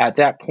at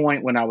that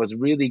point when I was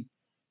really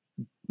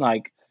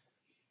like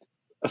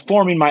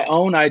forming my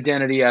own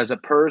identity as a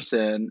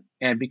person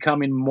and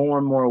becoming more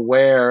and more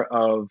aware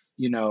of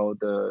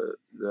the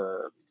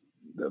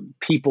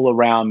people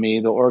around me,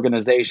 the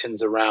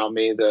organizations around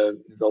me,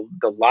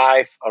 the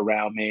life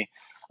around me.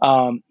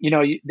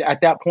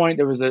 At that point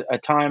there was a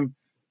time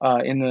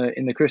in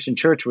the Christian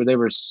church where they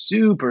were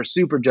super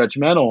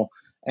judgmental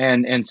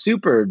and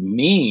super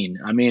mean.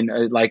 I mean,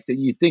 like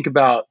you think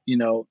about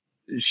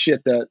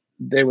shit that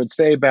they would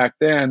say back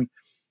then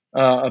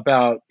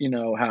about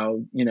how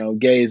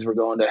gays were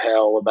going to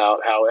hell, about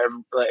how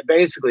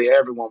basically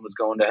everyone was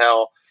going to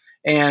hell,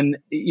 and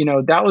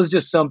that was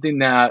just something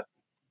that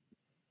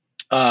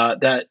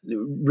that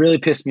really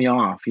pissed me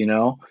off,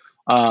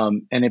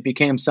 and it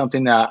became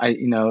something that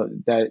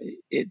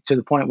to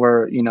the point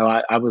where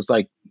I was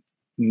like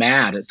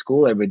mad at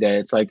school every day.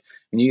 It's like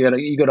when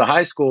you go to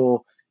high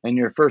school and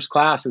your first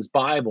class is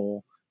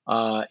Bible,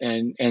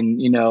 and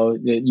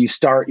you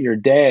start your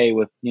day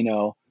with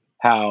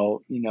how,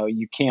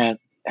 you can't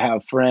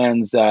have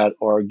friends that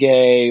are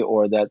gay,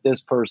 or that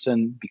this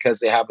person, because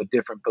they have a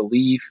different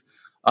belief,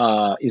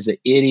 is an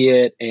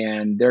idiot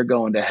and they're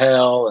going to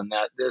hell, and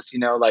that this,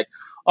 like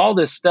all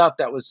this stuff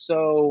that was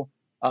so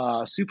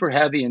super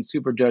heavy and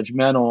super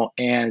judgmental.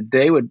 And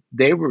they were,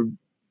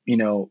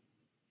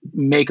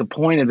 make a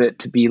point of it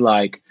to be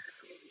like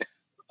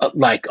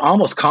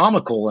almost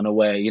comical in a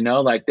way,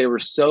 like they were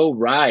so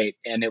right.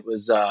 And it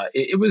was,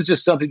 it was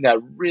just something that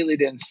really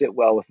didn't sit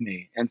well with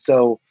me. And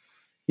so,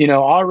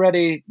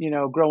 already,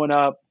 growing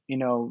up,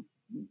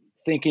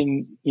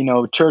 thinking,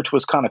 church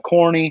was kind of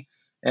corny,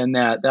 and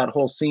that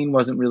whole scene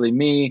wasn't really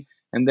me.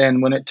 And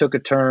then when it took a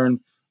turn,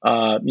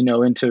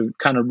 into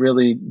kind of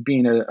really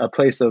being a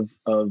place of,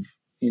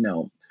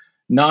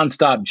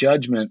 nonstop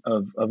judgment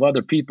of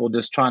other people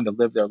just trying to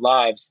live their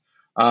lives,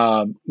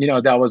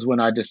 that was when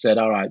I just said,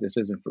 all right, this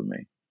isn't for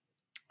me.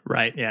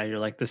 Right. Yeah. You're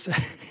like this.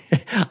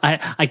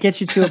 I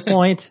get you to a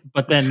point,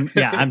 but then,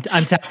 yeah, I'm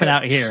tapping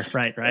out here.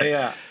 Right. Right.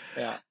 Yeah.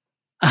 Yeah.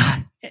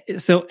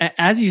 So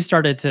as you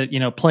started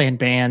to, play in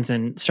bands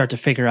and start to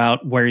figure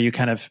out where you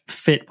kind of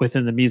fit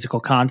within the musical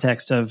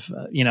context of,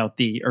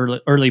 the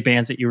early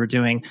bands that you were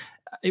doing,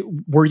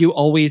 were you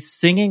always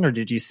singing, or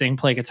did you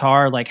play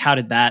guitar? Like, how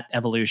did that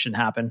evolution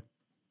happen?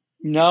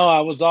 No,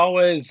 I was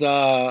always,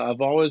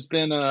 I've always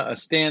been a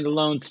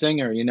standalone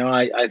singer.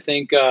 I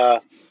think,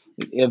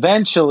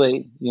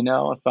 eventually,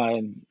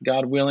 if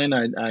God willing,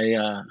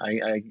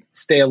 I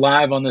stay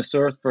alive on this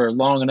earth for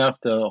long enough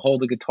to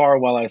hold the guitar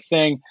while I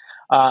sing.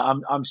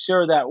 I'm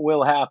sure that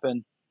will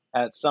happen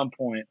at some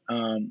point.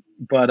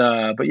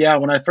 But yeah,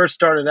 when I first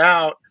started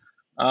out,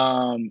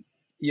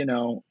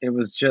 it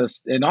was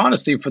just, and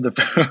honestly, for the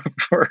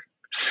for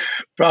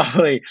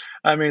probably,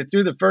 I mean,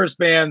 through the first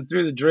band,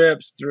 through the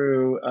Drips,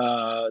 through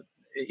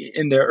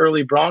into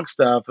early Bronx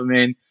stuff. I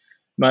mean,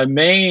 my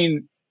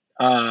main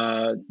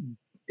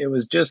it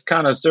was just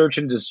kind of search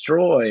and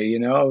destroy. It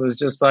was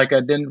just like I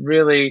didn't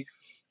really,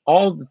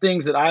 all the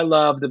things that I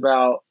loved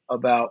about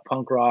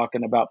punk rock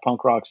and about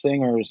punk rock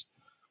singers,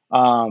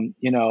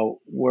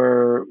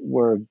 were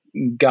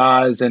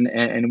guys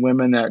and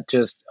women that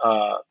just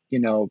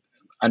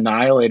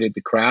annihilated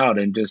the crowd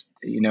and just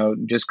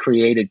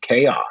created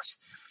chaos.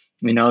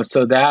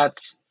 So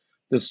that's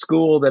the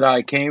school that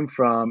I came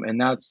from, and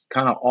that's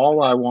kind of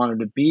all I wanted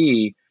to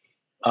be.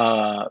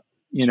 And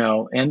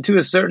to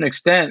a certain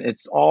extent,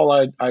 it's all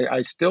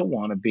I still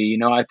want to be.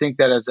 I think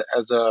that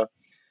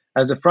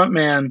as a front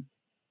man,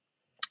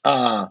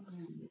 I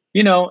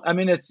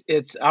mean,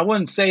 it's I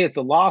wouldn't say it's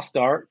a lost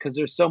art, because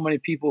there's so many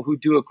people who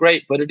do it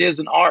great, but it is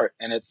an art,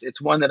 and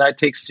it's one that I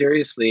take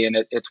seriously,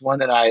 and it's one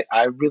that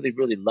I really,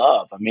 really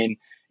love. I mean,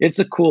 it's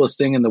the coolest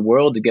thing in the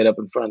world to get up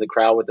in front of the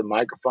crowd with a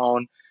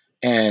microphone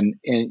and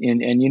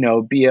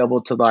be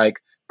able to like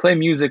play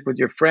music with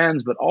your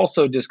friends, but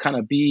also just kind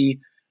of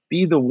be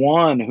the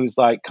one who's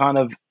like kind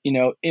of,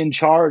 in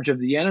charge of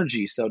the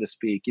energy, so to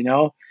speak,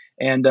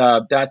 and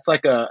that's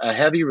like a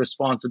heavy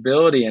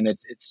responsibility, and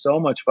it's so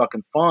much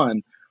fucking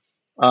fun.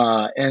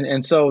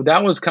 And so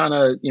that was kind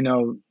of,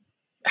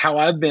 how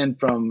I've been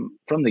from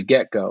the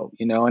get go,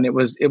 and it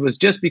was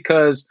just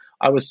because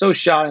I was so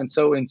shy and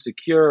so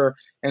insecure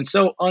and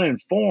so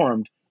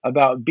uninformed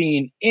about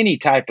being any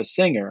type of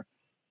singer.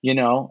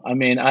 I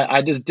mean,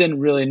 I just didn't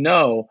really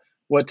know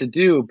what to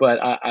do, but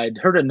I'd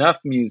heard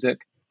enough music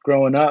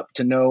growing up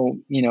to know,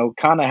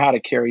 kind of how to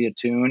carry a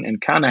tune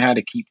and kind of how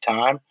to keep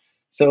time.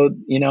 So,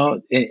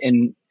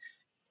 in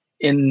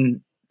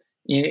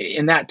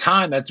that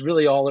time, that's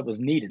really all it was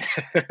needed.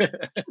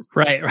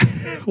 Right.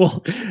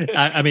 Well,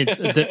 I mean,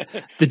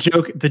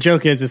 the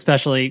joke is,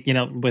 especially,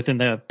 within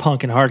the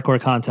punk and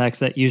hardcore context,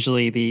 that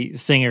usually the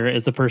singer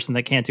is the person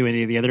that can't do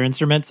any of the other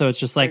instruments. So it's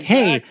just like,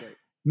 exactly. Hey,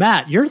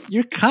 Matt,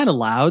 you're kind of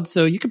loud,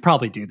 so you could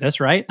probably do this,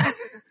 right?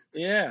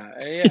 Yeah,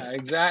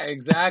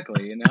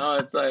 exactly.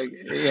 It's like,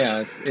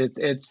 yeah,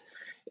 it's,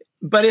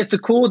 but it's a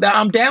cool,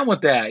 I'm down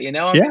with that.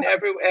 I mean,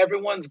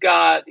 everyone's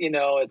got,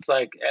 it's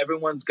like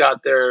everyone's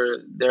got their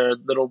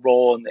little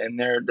role and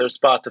their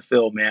spot to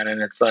fill, man. And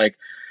it's like,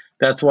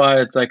 that's why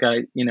it's like,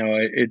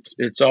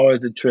 it's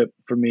always a trip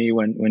for me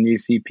when you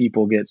see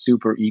people get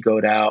super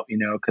egoed out,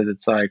 cause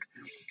it's like,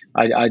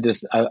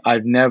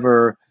 I've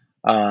never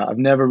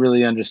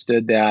really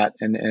understood that.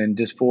 And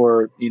just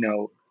for,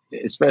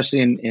 especially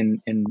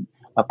in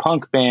a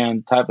punk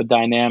band type of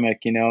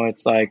dynamic,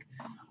 it's like,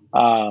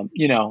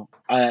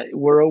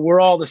 we're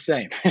all the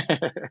same,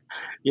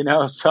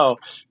 so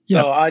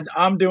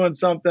I'm doing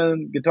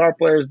something, guitar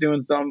player's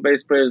doing something,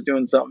 bass player's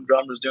doing something,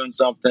 drummer's doing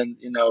something,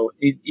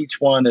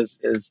 each one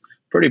is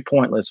pretty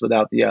pointless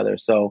without the other.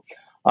 So,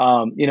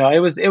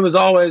 it's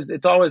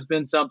always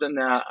been something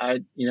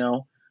that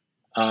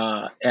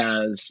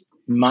as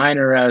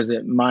minor as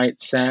it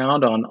might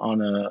sound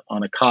on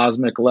a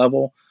cosmic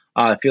level,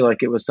 I feel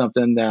like it was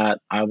something that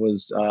I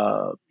was,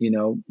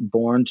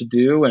 born to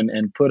do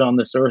and put on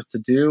this earth to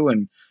do.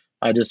 And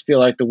I just feel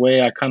like the way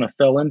I kind of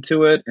fell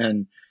into it,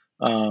 and,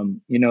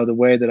 the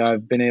way that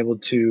I've been able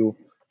to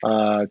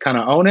kind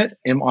of own it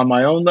on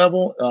my own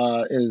level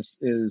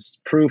is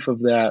proof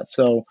of that.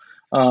 So,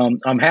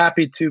 I'm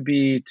happy to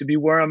be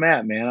where I'm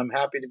at, man. I'm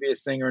happy to be a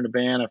singer in a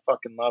band. I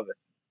fucking love it.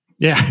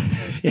 Yeah.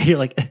 You're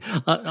like,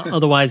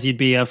 otherwise you'd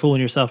be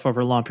fooling yourself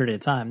over a long period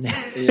of time.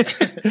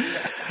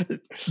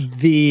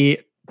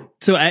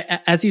 So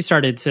as you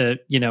started to,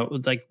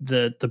 like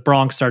the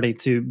Bronx started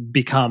to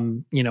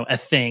become, a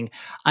thing,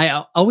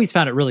 I always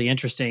found it really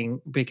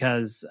interesting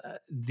because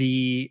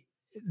the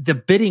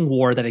bidding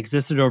war that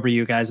existed over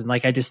you guys. And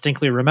like, I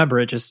distinctly remember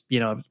it just,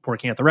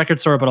 working at the record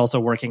store, but also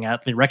working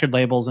at the record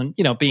labels and,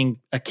 being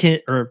a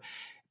kid or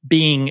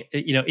being,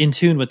 in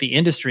tune with the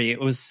industry. It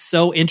was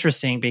so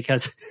interesting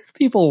because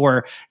people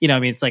were,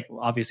 it's like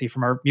obviously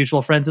from our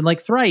mutual friends and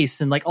like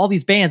Thrice and like all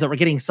these bands that were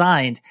getting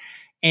signed.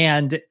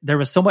 And there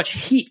was so much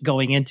heat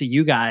going into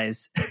you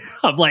guys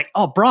of like,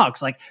 oh,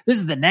 Bronx, like this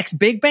is the next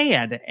big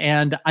band.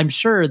 And I'm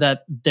sure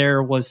that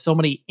there was so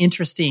many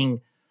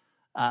interesting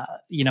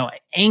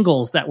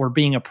angles that were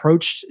being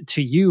approached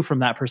to you from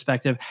that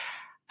perspective.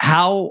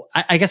 How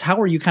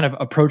were you kind of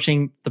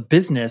approaching the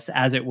business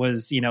as it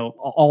was,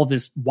 all of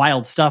this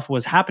wild stuff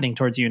was happening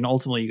towards you, and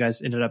ultimately you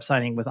guys ended up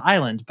signing with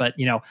Island. But,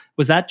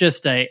 was that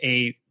just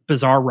a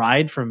bizarre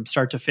ride from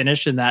start to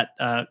finish in that,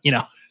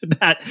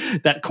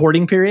 that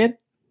courting period?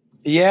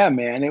 Yeah,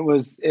 man, it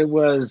was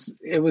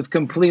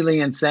completely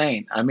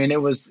insane. I mean,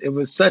 it was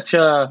such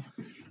an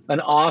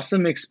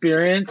awesome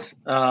experience,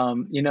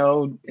 in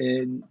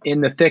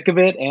the thick of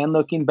it and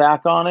looking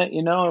back on it,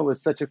 it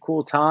was such a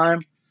cool time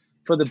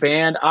for the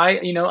band.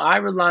 I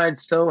relied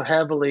so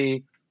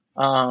heavily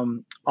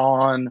on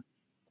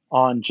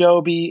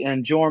Joby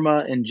and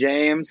Jorma and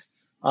James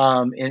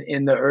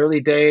in the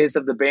early days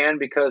of the band,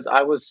 because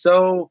I was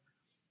so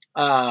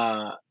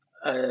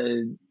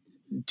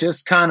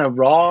just kind of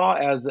raw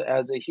as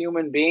a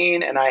human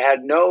being, and I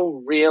had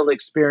no real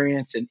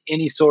experience in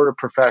any sort of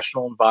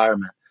professional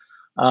environment.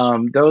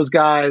 Those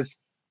guys,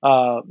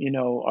 our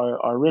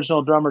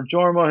original drummer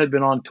Jorma had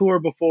been on tour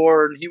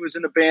before, and he was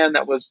in a band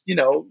that was,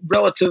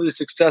 relatively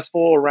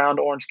successful around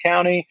Orange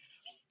County.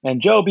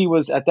 And Joby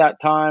was at that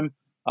time,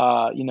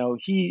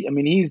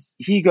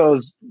 he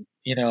goes,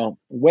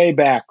 way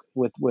back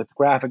with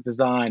graphic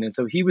design. And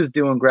so he was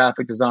doing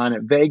graphic design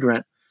at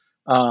Vagrant.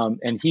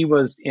 And he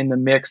was in the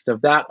mix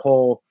of that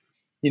whole,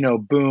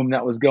 boom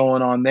that was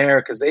going on there,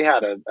 because they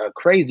had a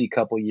crazy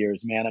couple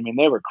years, man. I mean,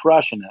 they were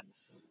crushing it.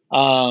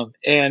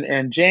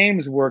 And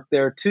James worked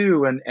there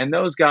too. And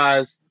those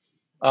guys,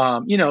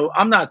 I'm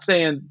not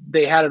saying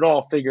they had it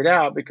all figured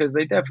out, because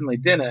they definitely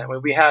didn't. I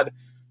mean,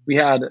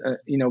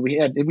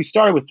 we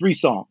started with 3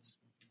 songs.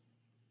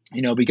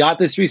 We got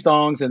these 3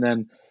 songs, and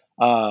then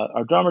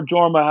our drummer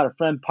Jorma had a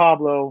friend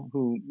Pablo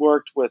who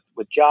worked with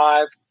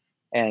Jive,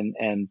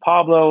 and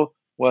Pablo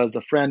was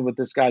a friend with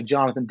this guy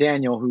Jonathan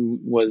Daniel,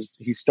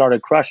 he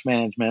started Crush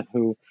Management,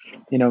 who,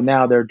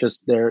 now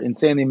they're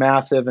insanely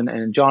massive,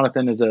 and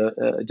Jonathan is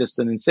just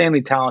an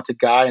insanely talented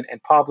guy,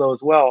 and Pablo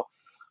as well.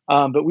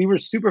 But we were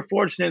super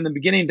fortunate in the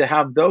beginning to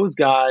have those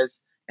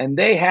guys, and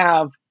they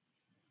had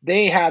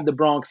the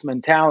Bronx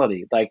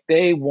mentality. Like,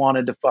 they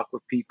wanted to fuck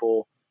with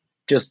people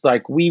just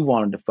like we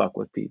wanted to fuck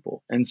with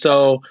people. And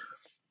so,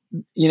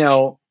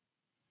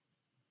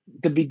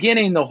 the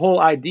beginning, the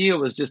whole idea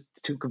was just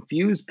to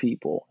confuse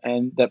people,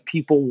 and that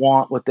people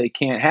want what they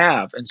can't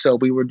have. And so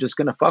we were just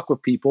going to fuck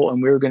with people,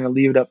 and we were going to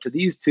leave it up to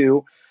these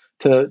two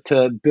to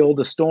build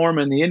a storm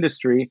in the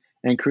industry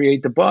and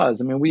create the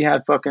buzz. I mean, we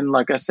had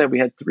like I said, we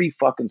had 3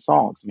 fucking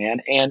songs, man.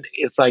 And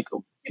it's like,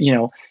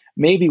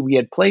 maybe we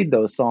had played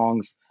those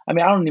songs. I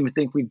mean, I don't even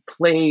think we'd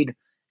played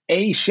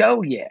a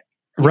show yet.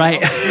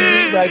 Right.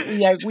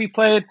 We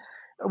played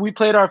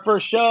our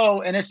first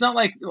show, and it's not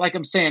like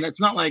I'm saying,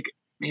 it's not like,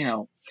 I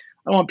don't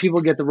want people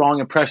to get the wrong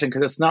impression,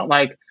 because it's not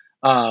like,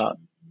 I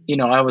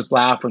always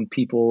laugh when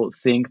people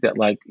think that,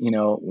 like,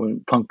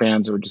 when punk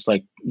bands are just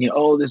like,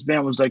 oh, this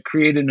band was like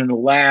created in a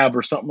lab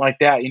or something like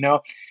that.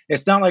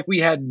 It's not like we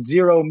had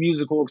zero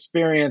musical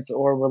experience,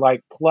 or were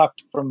like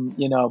plucked from,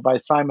 by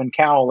Simon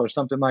Cowell or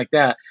something like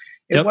that.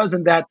 It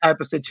wasn't that type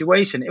of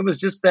situation. It was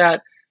just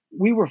that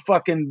we were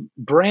fucking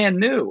brand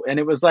new. And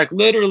it was like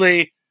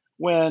literally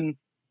when,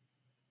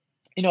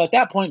 at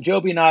that point,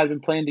 Joby and I had been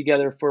playing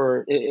together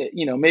for,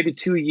 maybe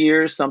 2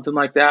 years, something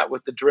like that,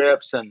 with the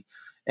Drips.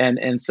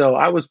 And so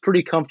I was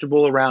pretty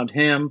comfortable around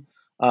him.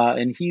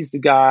 And he's the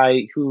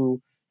guy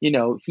who,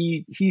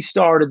 he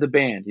started the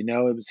band.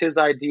 It was his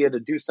idea to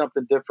do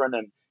something different,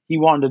 and he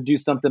wanted to do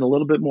something a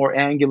little bit more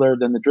angular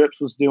than the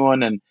Drips was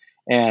doing.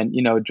 And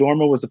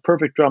Jorma was the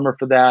perfect drummer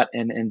for that.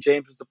 And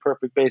James was the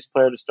perfect bass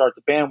player to start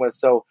the band with.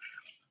 So,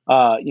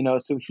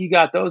 so he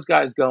got those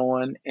guys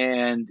going,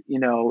 and,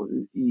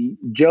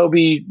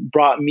 Joby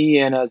brought me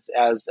in as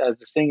the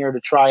singer to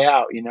try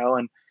out,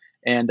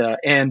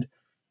 and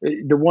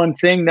the one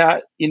thing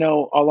that,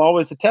 I'll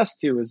always attest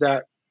to is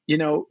that,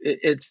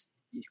 it's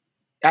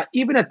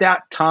even at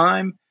that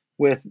time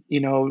with,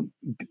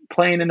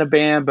 playing in a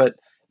band, but,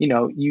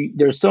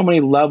 there's so many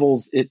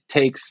levels it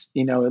takes,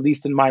 at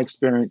least in my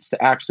experience,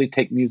 to actually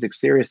take music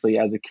seriously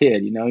as a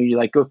kid. You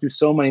like go through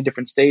so many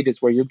different stages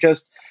where you're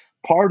just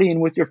partying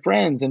with your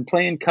friends and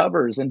playing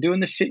covers and doing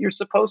the shit you're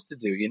supposed to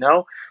do,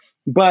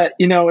 but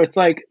it's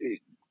like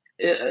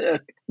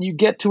you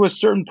get to a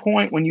certain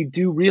point when you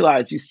do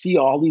realize, you see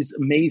all these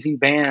amazing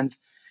bands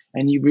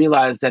and you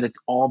realize that it's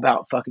all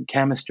about fucking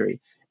chemistry.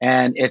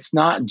 And it's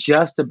not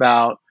just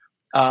about,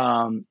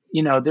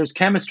 there's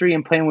chemistry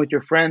and playing with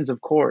your friends,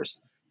 of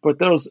course, but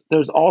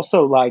there's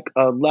also like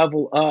a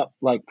level up,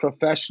 like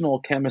professional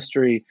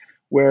chemistry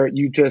where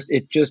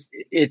it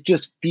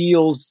just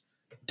feels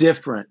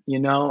different,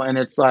 and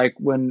it's like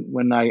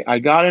when I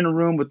got in a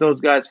room with those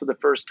guys for the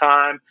first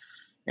time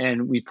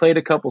and we played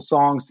a couple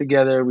songs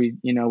together. We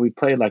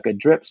played like a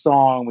drip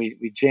song.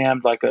 We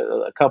jammed like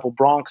a couple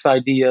Bronx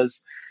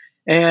ideas,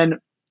 and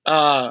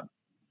man,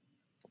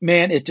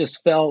 it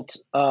just felt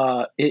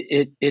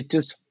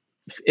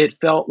it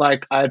felt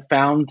like I'd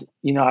found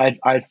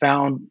I'd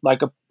found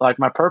like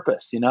my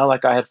purpose.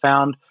 Like I had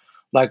found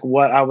like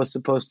what I was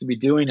supposed to be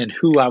doing and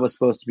who I was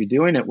supposed to be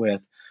doing it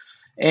with,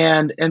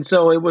 and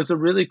so it was a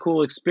really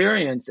cool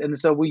experience. And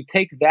so we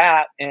take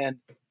that and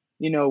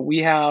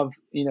we have,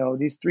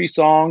 these 3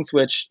 songs,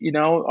 which,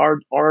 are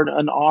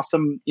an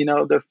awesome,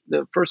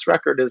 the first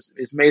record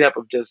is made up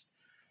of just,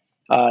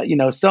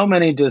 so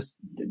many just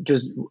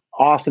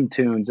awesome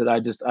tunes that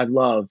I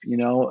love,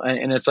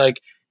 and it's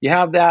like you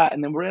have that,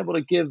 and then we're able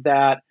to give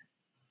that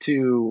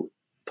to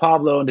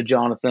Pablo and to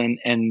Jonathan,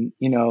 and,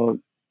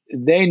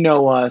 they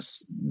know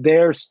us,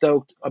 they're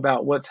stoked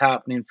about what's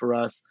happening for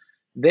us.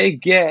 They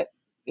get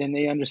and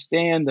they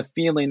understand the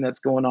feeling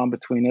that's going on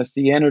between us,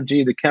 the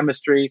energy, the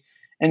chemistry,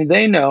 and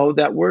they know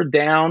that we're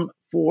down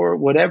for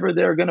whatever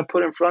they're going to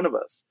put in front of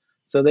us.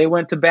 So they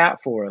went to bat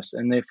for us,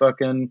 and they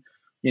fucking,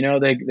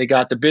 they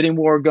got the bidding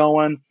war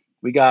going.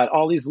 We got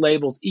all these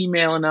labels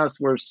emailing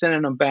us. We're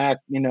sending them back,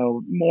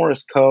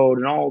 Morse code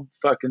and all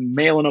fucking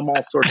mailing them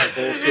all sorts of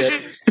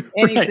bullshit.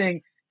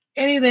 Right.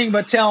 Anything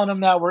but telling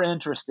them that we're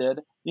interested.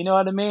 You know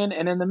what I mean?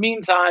 And in the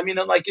meantime,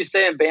 like you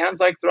say, in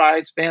bands like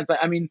Thrice,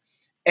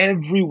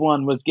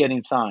 everyone was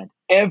getting signed.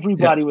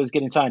 Everybody was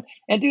getting signed.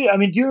 And dude,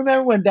 do you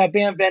remember when that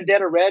band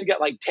Vendetta Red got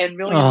like $10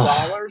 million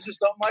or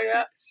something like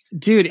that?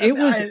 Dude,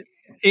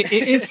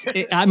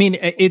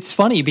 it's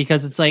funny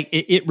because it's like,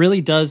 it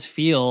really does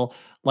feel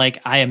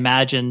like I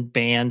imagine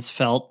bands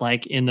felt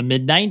like in the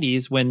mid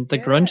 90s when the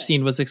grunge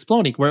scene was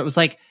exploding, where it was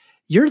like,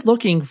 you're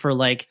looking for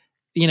like,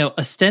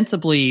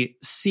 ostensibly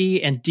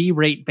C and D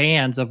rate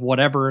bands of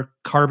whatever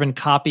carbon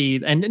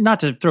copy, and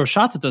not to throw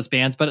shots at those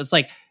bands, but it's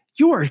like,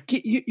 you're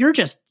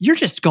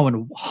just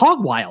going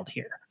hog wild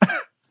here.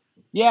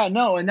 Yeah,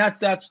 no, and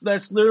that's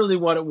literally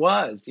what it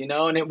was,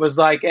 and it was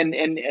like, and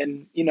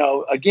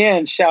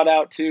again, shout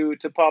out to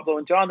Pablo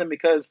and Jonathan,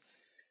 because,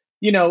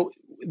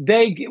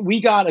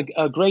 we got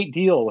a great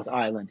deal with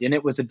Island, and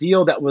it was a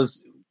deal that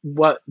was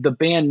what the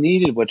band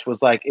needed, which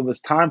was like, it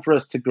was time for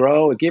us to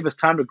grow. It gave us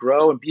time to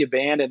grow and be a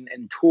band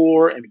and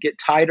tour and get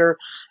tighter,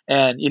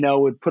 and,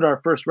 we'd put our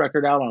first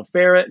record out on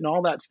Ferret and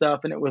all that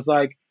stuff. And it was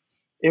like,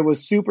 it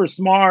was super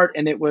smart,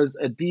 and it was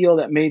a deal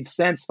that made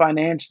sense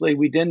financially.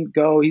 We didn't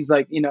go, he's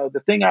like,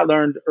 the thing I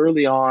learned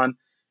early on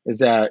is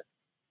that,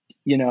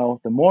 the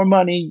more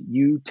money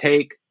you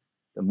take,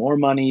 the more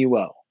money you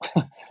owe.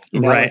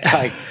 Right. It's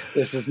like,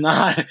 this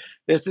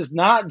is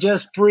not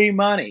just free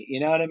money. You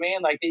know what I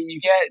mean? Like,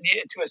 you get,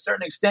 to a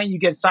certain extent, you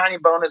get signing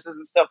bonuses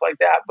and stuff like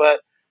that.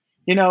 But,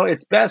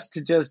 it's best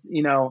to just,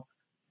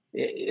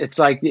 it's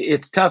like,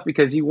 it's tough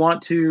because you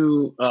want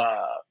to,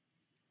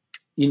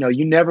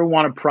 you never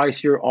want to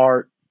price your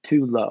art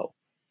too low,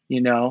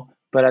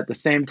 but at the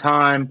same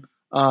time,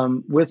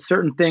 with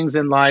certain things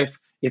in life,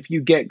 if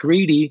you get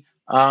greedy,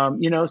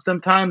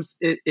 sometimes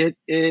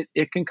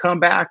it can come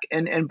back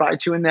and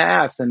bite you in the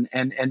ass.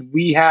 And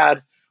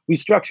we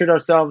structured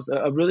ourselves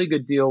a really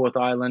good deal with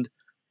Island.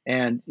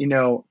 And,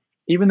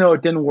 even though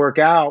it didn't work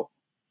out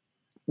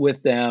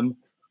with them,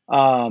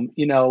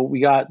 we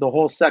got the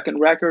whole second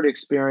record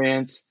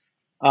experience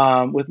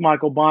with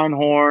Michael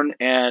Beinhorn,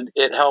 and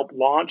it helped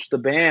launch the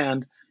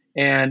band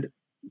and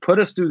put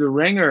us through the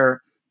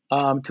ringer,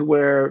 to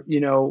where,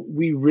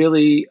 we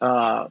really,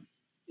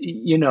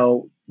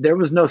 there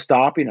was no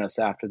stopping us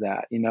after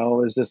that. It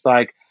was just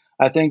like,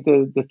 I think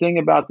the thing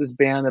about this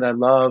band that I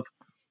love,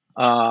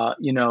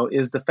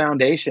 is the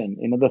foundation.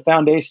 The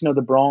foundation of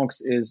the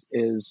Bronx is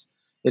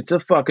it's a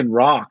fucking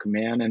rock,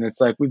 man. And it's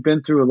like, we've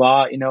been through a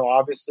lot,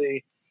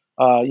 obviously,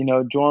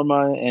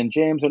 Jorma and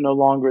James are no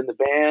longer in the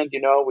band.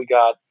 We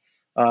got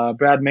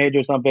Brad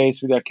Majors on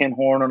bass. We got Ken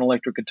Horn on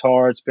electric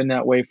guitar. It's been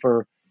that way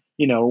for,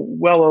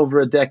 well over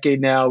a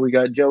decade now. We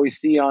got Joey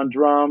C on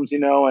drums,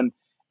 and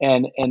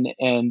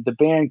the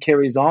band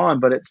carries on.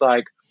 But it's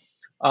like,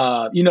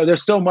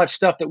 there's so much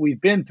stuff that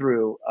we've been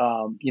through,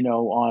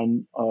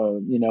 on,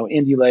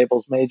 indie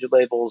labels, major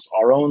labels,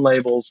 our own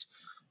labels,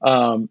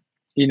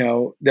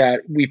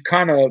 that we've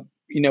kind of,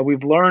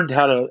 we've learned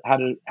how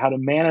to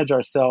manage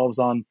ourselves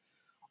on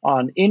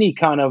any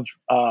kind of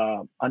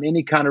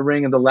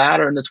ring of the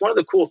ladder. And it's one of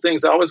the cool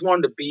things. I always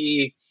wanted to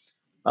be,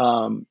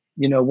 one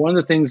of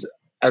the things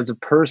as a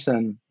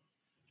person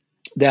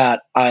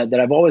that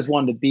I've always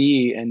wanted to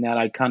be, and that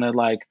I kind of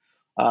like,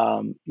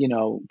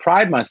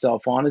 pride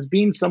myself on, is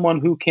being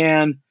someone who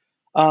can,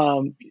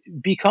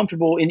 be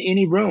comfortable in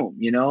any room.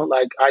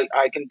 Like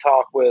I can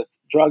talk with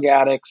drug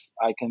addicts.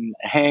 I can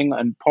hang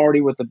and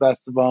party with the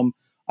best of them.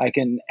 I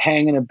can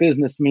hang in a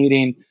business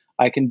meeting.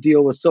 I can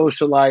deal with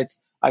socialites.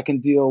 I can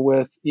deal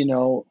with,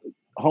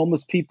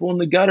 homeless people in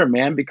the gutter,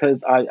 man,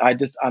 because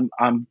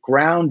I'm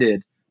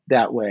grounded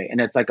that way. And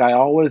it's like, I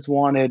always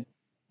wanted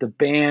the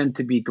band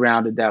to be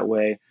grounded that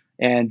way.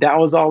 And that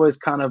was always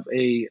kind of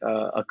a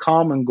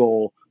common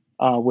goal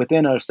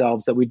within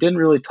ourselves that we didn't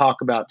really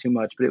talk about too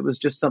much, but it was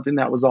just something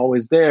that was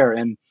always there.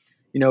 And,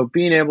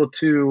 being able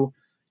to,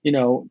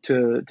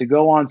 to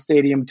go on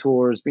stadium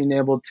tours, being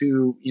able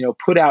to,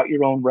 put out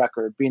your own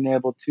record, being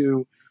able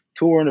to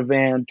tour in a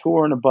van,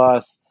 tour in a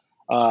bus,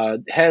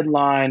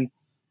 headline,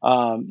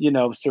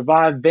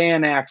 survive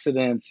van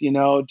accidents,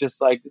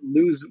 just like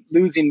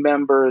losing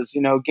members,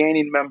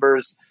 gaining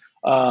members,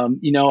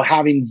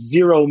 having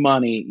zero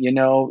money,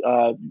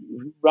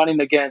 running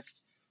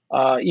against,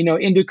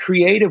 into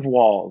creative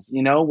walls,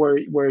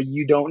 where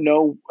you don't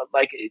know,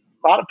 like a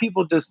lot of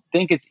people just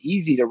think it's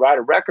easy to write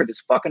a record.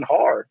 It's fucking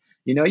hard.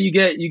 You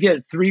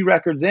get 3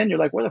 records in, you're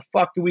like, where the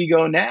fuck do we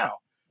go now?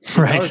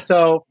 Right.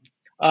 So,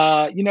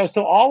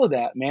 so all of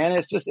that, man,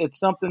 it's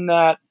something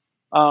that,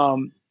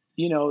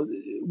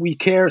 we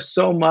care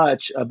so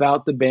much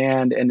about the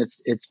band, and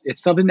it's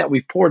something that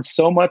we've poured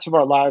so much of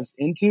our lives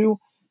into,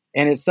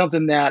 and it's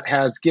something that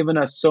has given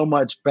us so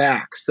much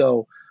back.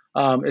 So,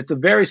 it's a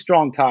very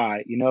strong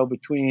tie,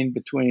 between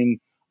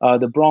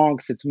the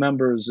Bronx, its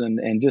members,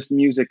 and just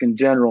music in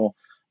general.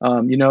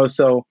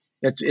 So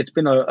it's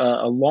been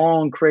a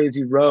long,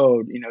 crazy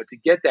road, to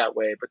get that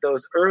way. But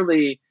those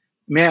early,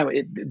 man,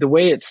 the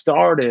way it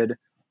started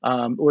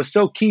was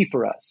so key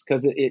for us,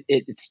 because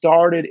it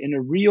started in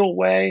a real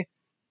way,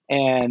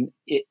 and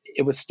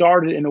it was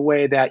started in a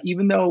way that,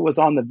 even though it was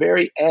on the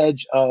very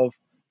edge of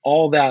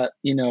all that,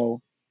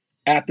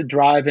 at the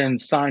drive-in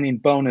signing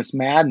bonus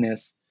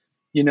madness,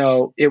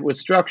 it was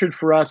structured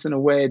for us in a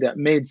way that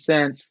made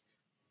sense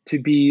to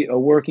be a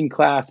working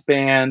class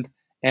band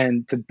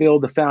and to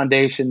build a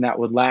foundation that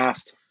would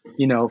last,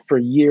 for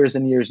years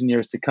and years and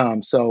years to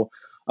come. So,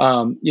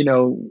 all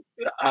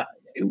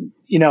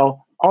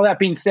that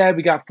being said,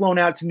 we got flown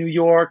out to New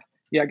York.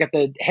 Yeah, I got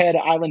the head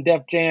of Island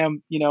Def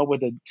Jam,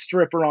 with a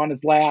stripper on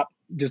his lap.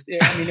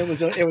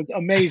 It was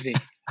amazing.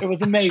 It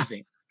was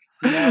amazing.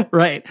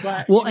 Right.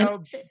 But,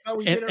 but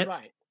we did it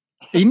right.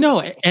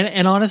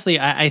 And honestly,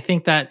 I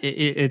think that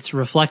it's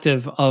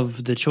reflective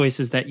of the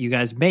choices that you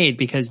guys made,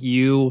 because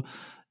you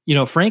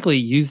frankly,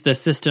 use the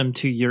system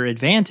to your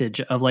advantage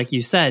of, like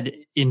you said,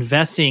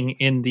 investing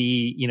in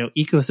the,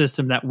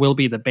 ecosystem that will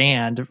be the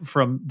band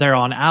from there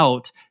on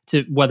out,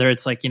 to whether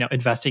it's like,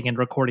 investing in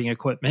recording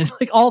equipment,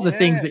 like all the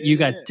things that you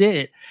guys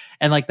did.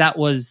 And like, that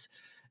was,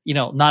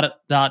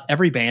 not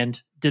every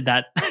band did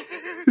that.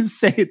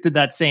 Took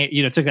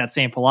that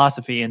same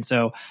philosophy. And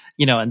so,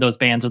 and those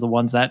bands are the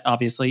ones that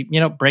obviously,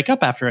 break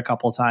up after a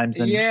couple of times.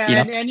 And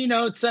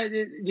it's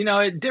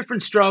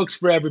different strokes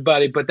for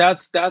everybody, but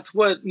that's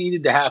what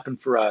needed to happen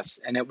for us.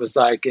 And it was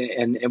like,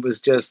 and it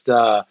was just,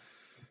 at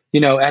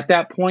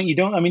that point,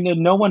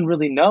 no one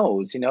really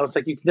knows, it's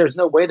like, there's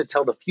no way to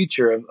tell the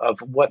future of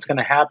what's going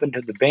to happen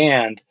to the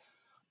band,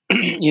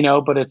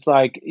 but it's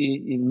like,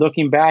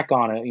 looking back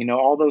on it,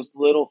 all those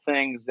little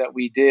things that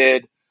we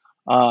did,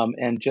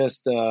 and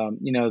just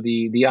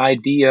the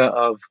idea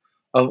of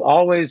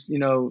always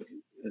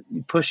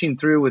pushing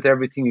through with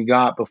everything you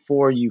got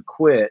before you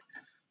quit,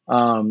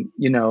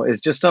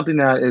 is just something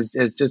that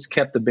has just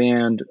kept the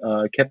band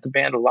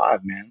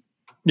alive, man.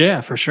 Yeah,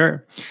 for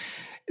sure.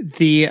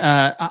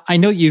 I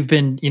know you've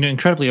been,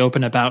 incredibly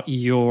open about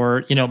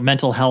your,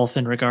 mental health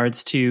in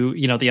regards to,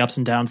 the ups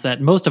and downs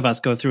that most of us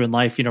go through in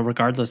life,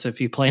 regardless if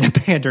you play in a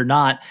band or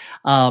not.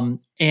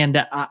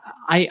 And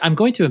I'm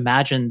going to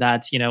imagine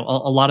that, a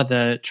lot of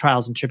the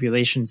trials and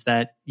tribulations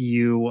that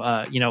you,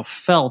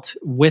 felt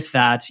with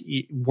that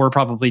were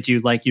probably due,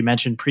 like you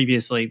mentioned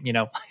previously,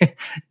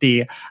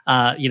 the,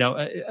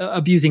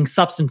 abusing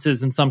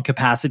substances in some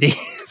capacity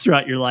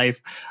throughout your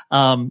life.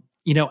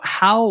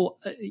 How,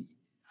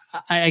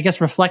 I guess,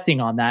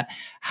 reflecting on that,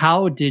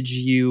 how did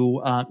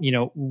you,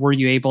 were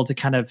you able to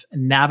kind of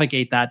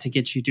navigate that to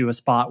get you to a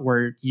spot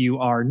where you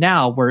are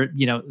now, where,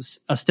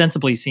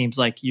 ostensibly seems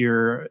like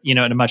you're, in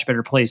a much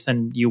better place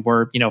than you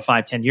were,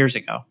 5-10 years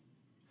ago?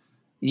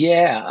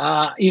 Yeah.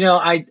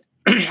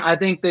 I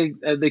think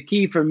the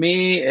key for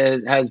me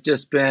has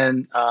just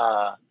been,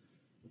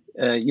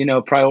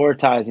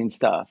 prioritizing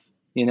stuff.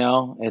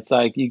 It's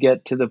like you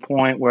get to the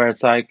point where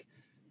it's like,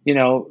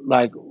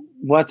 like,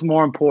 what's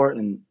more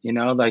important,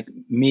 like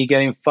me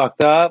getting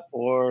fucked up,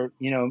 or,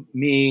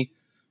 me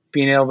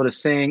being able to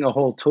sing a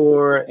whole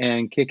tour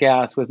and kick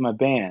ass with my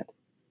band,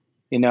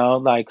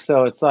 like,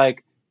 so it's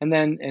like, and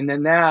then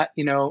that,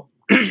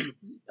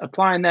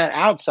 applying that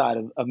outside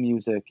of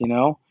music,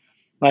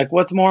 like,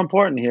 what's more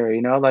important here,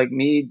 like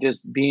me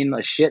just being a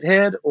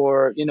shithead,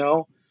 or,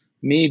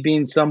 me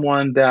being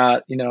someone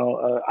that,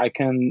 I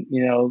can,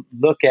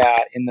 look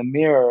at in the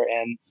mirror,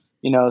 and,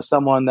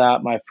 someone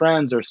that my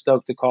friends are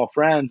stoked to call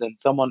friends, and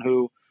someone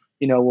who,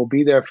 will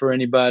be there for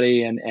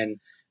anybody,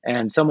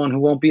 and someone who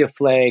won't be a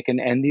flake,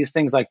 and these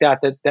things like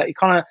that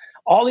kind of,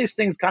 all these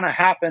things kind of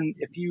happen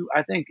if you,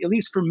 I think, at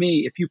least for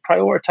me, if you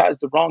prioritize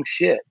the wrong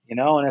shit,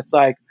 and it's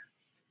like,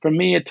 for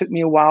me, it took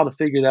me a while to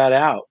figure that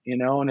out,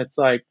 and it's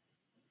like,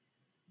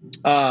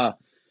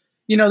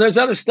 there's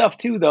other stuff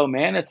too, though,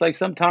 man. It's like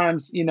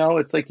sometimes,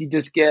 it's like you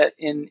just get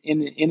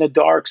in a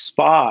dark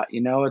spot,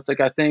 it's like,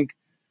 I think,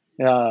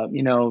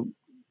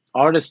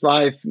 artist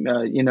life,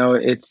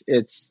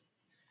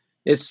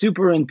 it's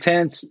super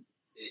intense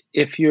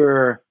if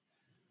you're,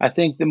 I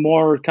think the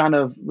more kind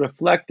of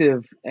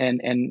reflective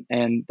and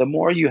the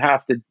more you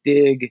have to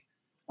dig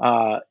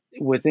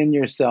within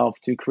yourself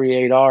to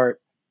create art,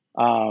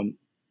 I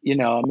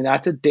mean,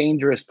 that's a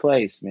dangerous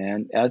place,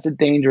 man. That's a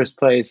dangerous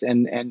place.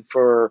 And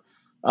for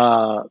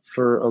a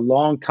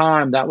long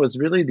time, that was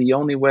really the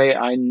only way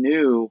I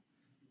knew,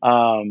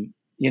 to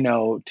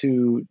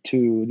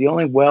the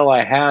only well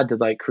I had to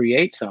like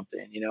create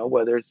something,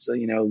 whether it's,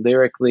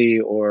 lyrically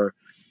or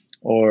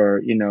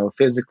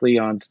physically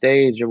on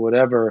stage or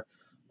whatever.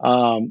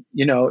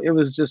 It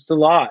was just a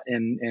lot,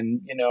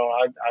 and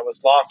I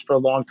was lost for a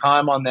long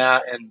time on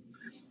that,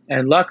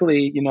 and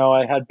luckily,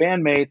 I had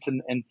bandmates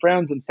and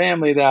friends and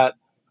family that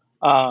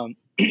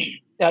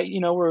that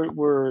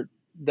were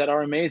that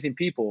are amazing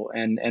people,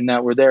 and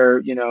that were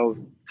there,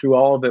 through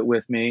all of it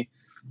with me,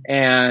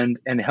 and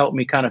helped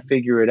me kind of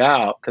figure it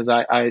out, because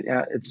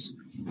it's,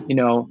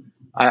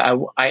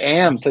 I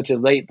am such a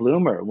late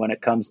bloomer when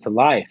it comes to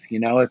life.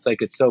 It's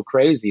like, it's so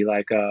crazy.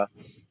 Like,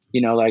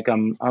 like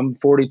I'm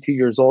 42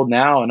 years old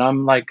now, and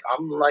I'm like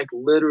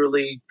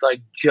literally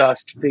like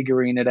just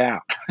figuring it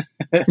out.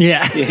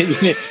 Yeah.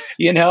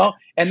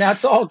 And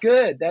that's all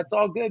good. That's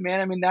all good,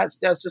 man. I mean, that's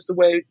just the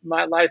way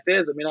my life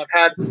is. I mean,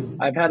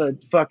 I've had a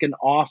fucking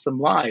awesome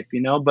life,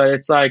 but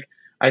it's like,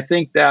 I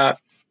think that,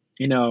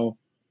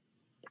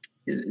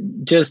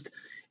 just,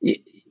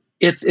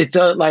 it's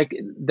like,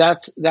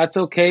 that's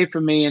okay for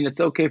me, and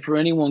it's okay for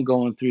anyone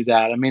going through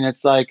that. I mean,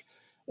 it's like,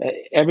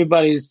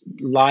 everybody's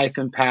life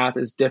and path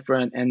is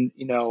different, and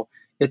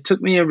it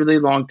took me a really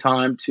long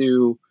time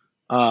to,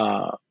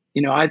 I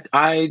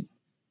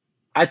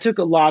took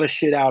a lot of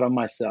shit out on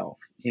myself,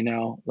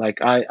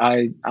 like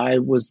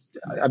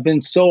I've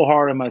been so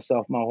hard on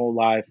myself my whole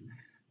life,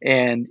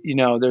 and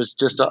there's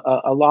just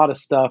a lot of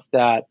stuff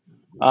that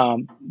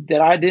that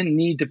I didn't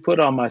need to put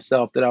on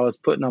myself, that I was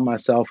putting on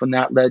myself, and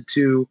that led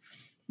to,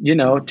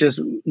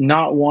 just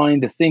not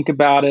wanting to think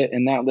about it.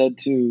 And that led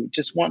to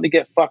just wanting to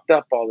get fucked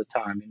up all the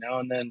time,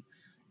 and then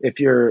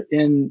if you're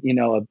in,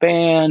 a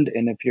band,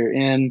 and if you're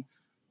in,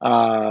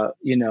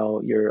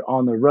 you're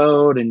on the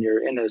road, and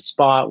you're in a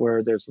spot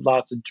where there's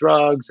lots of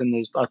drugs and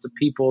there's lots of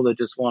people that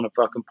just want to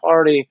fucking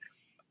party.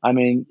 I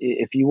mean,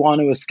 if you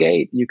want to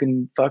escape, you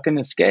can fucking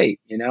escape,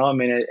 I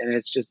mean, and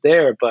it's just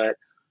there, but,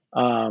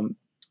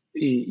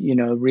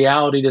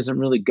 reality doesn't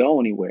really go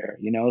anywhere,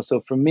 So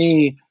for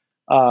me,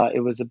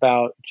 it was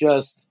about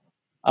just,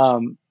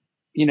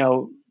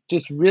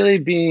 just really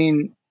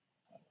being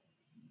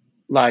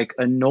like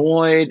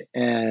annoyed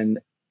and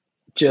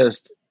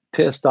just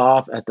pissed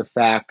off at the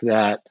fact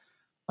that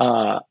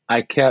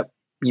I kept,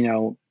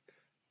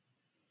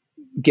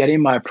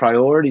 getting my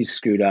priorities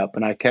screwed up,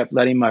 and I kept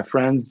letting my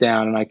friends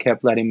down, and I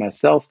kept letting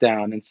myself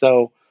down. And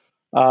so,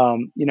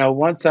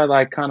 once I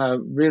like kind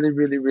of really,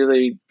 really,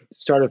 really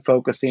started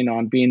focusing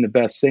on being the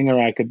best singer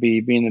I could be,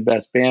 being the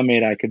best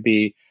bandmate I could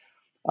be,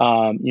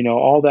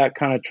 all that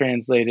kind of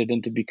translated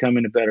into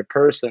becoming a better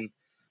person.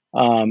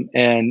 And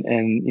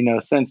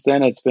since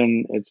then it's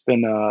been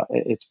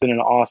an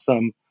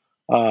awesome,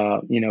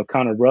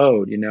 kind of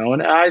road,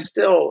 and I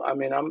still, I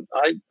mean,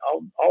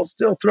 I'll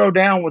still throw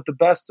down with the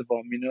best of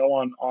them,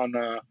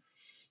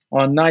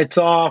 on nights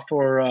off,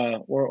 or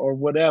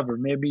whatever,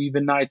 maybe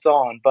even nights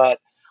on, but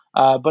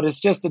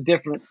it's just a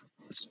different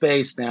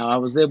space now. I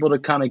was able to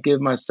kind of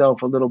give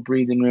myself a little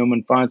breathing room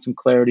and find some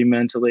clarity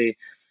mentally,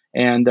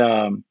 and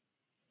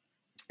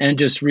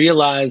just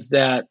realize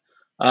that,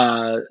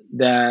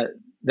 that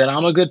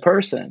I'm a good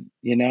person,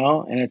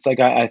 and it's like,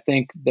 I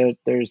think that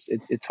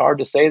it's hard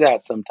to say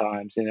that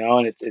sometimes,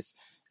 and it's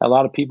a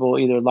lot of people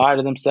either lie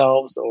to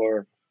themselves,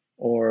 or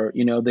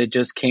they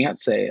just can't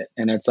say it.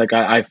 And it's like,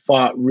 I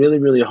fought really,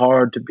 really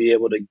hard to be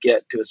able to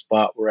get to a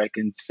spot where I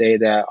can say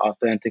that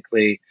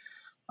authentically,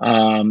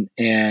 and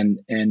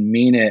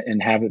mean it,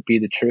 and have it be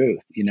the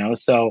truth,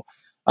 So,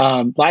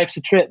 life's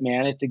a trip,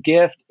 man. It's a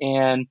gift.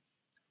 And,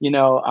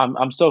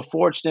 I'm so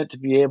fortunate to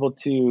be able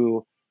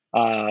to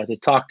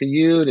talk to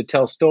you, to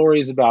tell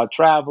stories about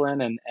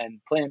traveling and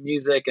playing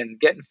music and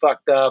getting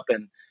fucked up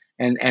and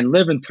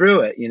living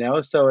through it,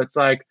 So it's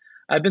like,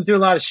 I've been through a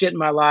lot of shit in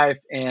my life,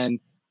 and,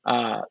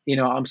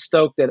 I'm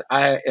stoked that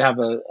I have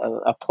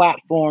a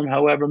platform,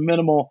 however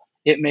minimal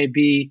it may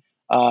be,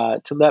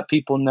 to let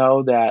people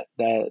know that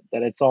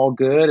it's all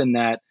good, and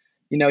that,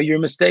 your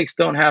mistakes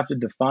don't have to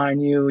define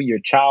you. Your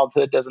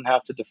childhood doesn't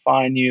have to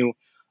define you.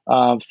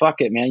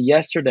 Fuck it, man.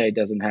 Yesterday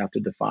doesn't have to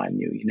define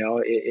you.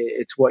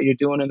 It's what you're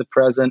doing in the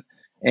present.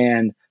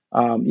 And,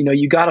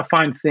 you got to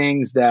find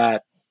things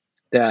that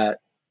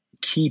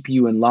keep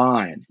you in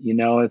line.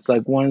 It's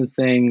like one of the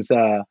things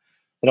that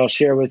I'll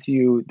share with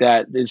you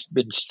that has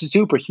been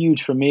super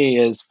huge for me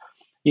is,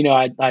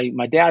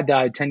 my dad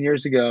died 10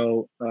 years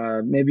ago,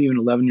 maybe even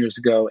 11 years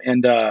ago.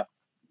 And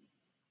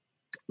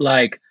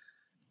like,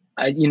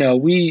 I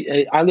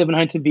live in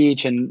Huntington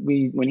Beach, and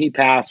when he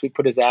passed, we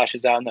put his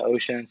ashes out in the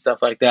ocean and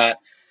stuff like that.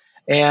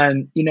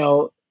 And,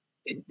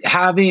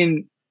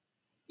 having,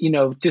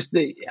 just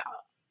the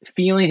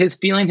feeling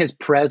his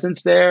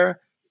presence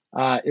there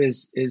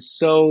is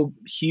so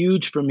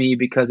huge for me,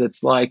 because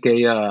it's like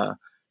a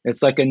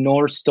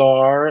North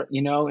Star,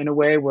 in a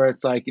way, where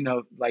it's like,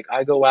 like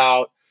I go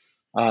out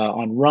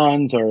on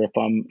runs, or if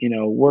I'm,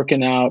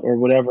 working out or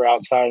whatever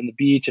outside on the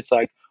beach, it's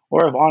like,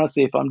 or if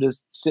I'm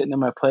just sitting in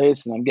my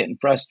place and I'm getting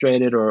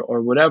frustrated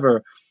or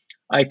whatever,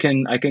 I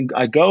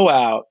go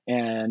out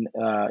and,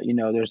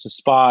 there's a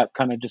spot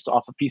kind of just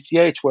off of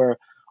PCH where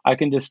I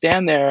can just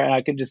stand there and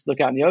I can just look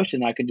out in the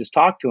ocean. And I can just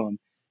talk to him,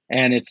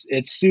 and it's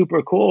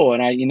super cool.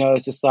 And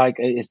it's just like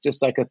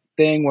a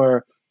thing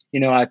where,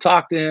 I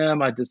talk to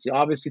him. I just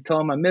obviously tell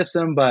him I miss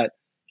him, but,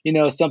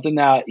 something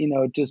that,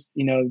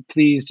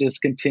 please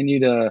just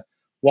continue to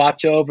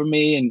watch over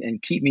me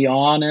and keep me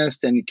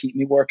honest and keep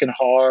me working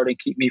hard and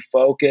keep me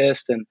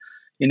focused, and,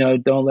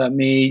 don't let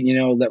me,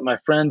 let my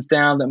friends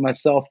down, let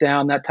myself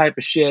down, that type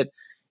of shit.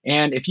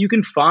 And if you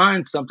can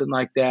find something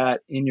like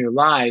that in your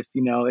life,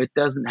 it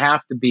doesn't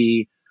have to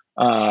be,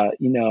 a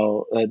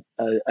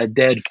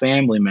dead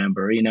family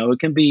member. It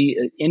can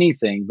be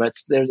anything, but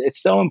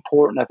it's so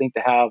important, I think,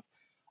 to have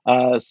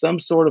some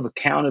sort of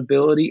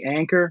accountability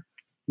anchor,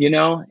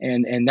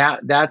 and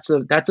that's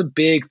a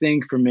big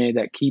thing for me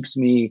that keeps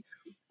me,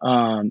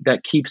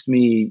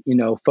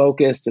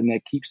 focused, and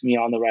that keeps me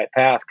on the right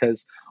path.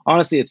 Because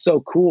honestly, it's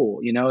so cool.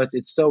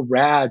 It's so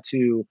rad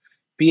to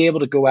be able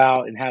to go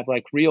out and have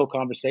like real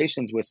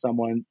conversations with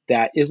someone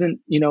that isn't,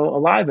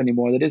 alive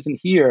anymore, that isn't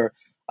here.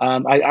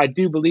 I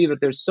do believe that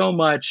there's so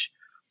much,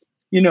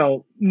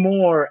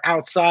 more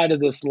outside of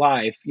this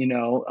life.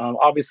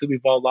 Obviously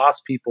we've all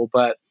lost people,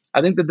 but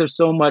I think that there's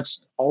so much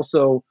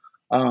also,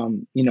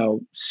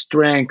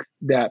 strength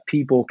that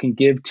people can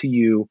give to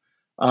you,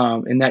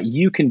 and that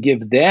you can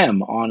give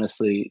them,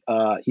 honestly.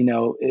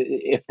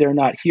 If they're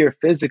not here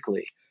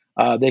physically,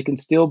 they can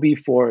still be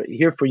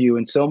here for you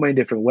in so many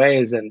different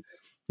ways. And,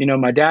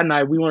 my dad and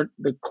I, we weren't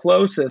the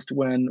closest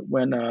when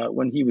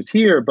he was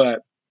here,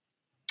 but,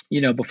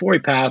 before he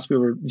passed, we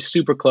were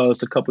super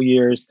close a couple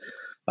years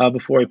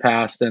before he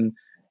passed. And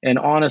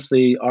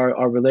honestly,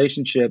 our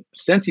relationship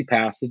since he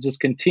passed has just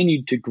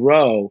continued to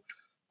grow,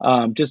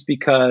 just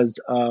because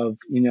of,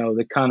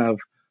 the kind of,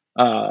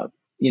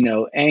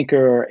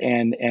 anchor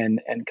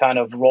and kind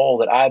of role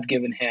that I've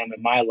given him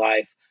in my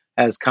life,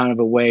 as kind of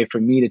a way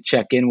for me to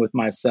check in with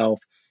myself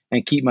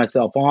and keep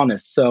myself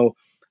honest. So,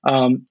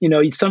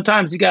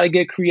 sometimes you got to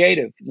get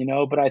creative,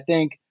 but I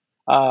think,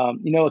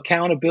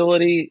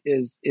 accountability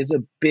is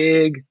a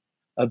big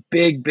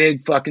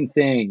fucking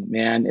thing,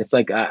 man. It's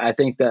like, I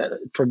think that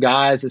for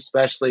guys,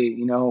 especially,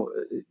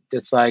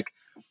 just like,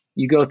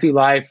 you go through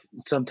life,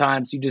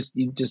 sometimes you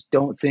just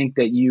don't think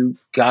that you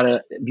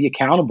gotta be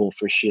accountable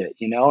for shit,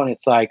 and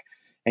it's like,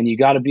 and you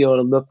got to be able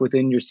to look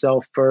within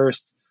yourself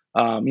first,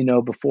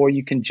 before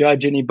you can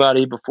judge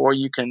anybody, before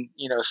you can,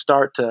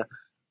 start to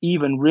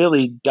even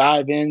really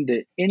dive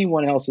into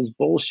anyone else's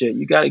bullshit.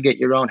 You got to get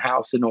your own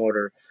house in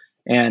order.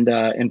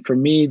 And for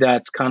me,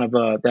 that's kind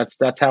of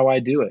that's how I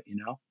do it,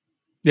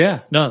 Yeah,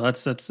 no,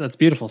 that's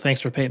beautiful.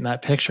 Thanks for painting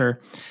that picture.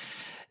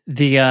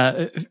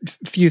 The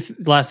few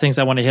last things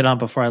I want to hit on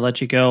before I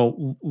let you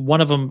go.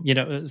 One of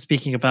them,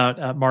 speaking about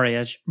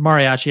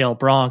Mariachi El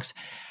Bronx,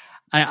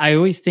 I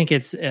always think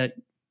it's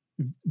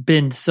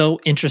been so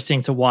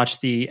interesting to watch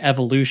the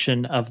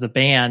evolution of the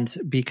band,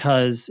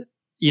 because,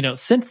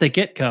 since the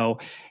get-go,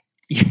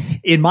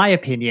 in my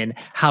opinion,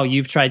 how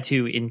you've tried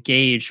to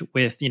engage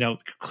with,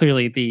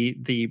 clearly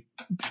the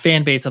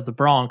fan base of the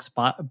Bronx,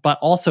 but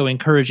also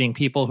encouraging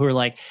people who are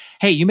like,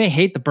 hey, you may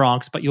hate the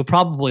Bronx, but you'll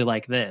probably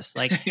like this.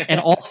 Like,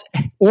 and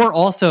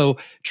also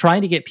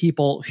trying to get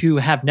people who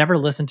have never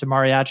listened to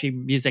mariachi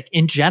music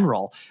in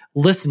general,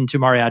 listen to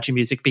mariachi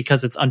music,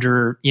 because it's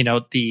under,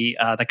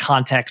 the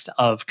context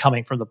of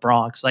coming from the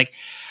Bronx. Like,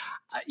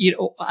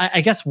 I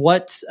guess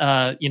what,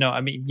 you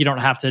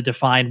don't have to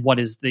define what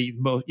is the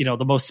most,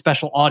 the most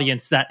special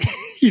audience that,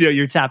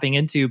 you're tapping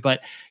into,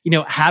 but,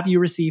 have you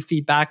received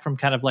feedback from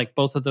kind of like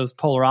both of those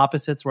polar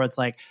opposites, where it's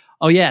like,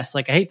 oh yes,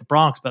 like I hate the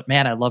Bronx, but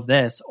man, I love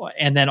this.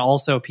 And then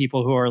also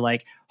people who are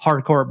like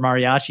hardcore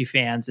mariachi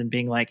fans and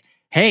being like,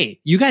 hey,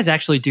 you guys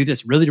actually do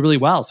this really, really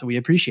well, so we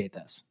appreciate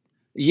this.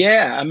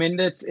 Yeah, I mean,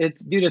 it's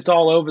dude, it's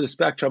all over the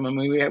spectrum. I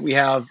mean, we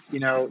have,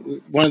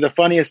 one of the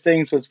funniest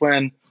things was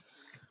when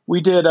we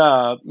did,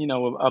 El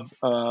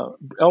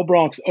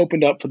Bronx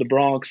opened up for the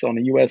Bronx on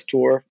a U.S.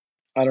 tour.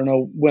 I don't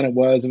know when it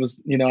was. It was,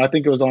 I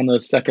think it was on the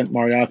second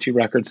mariachi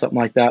record, something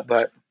like that.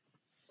 But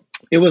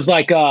it was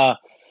like, there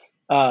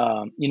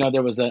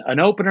was an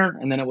opener,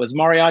 and then it was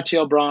Mariachi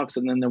El Bronx,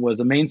 and then there was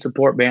a main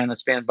support band that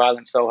spanned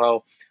Violent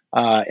Soho,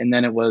 and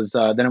then it was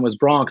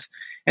Bronx.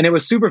 And it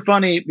was super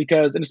funny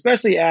because, and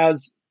especially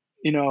as,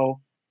 you know,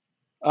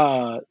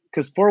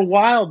 because for a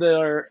while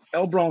there,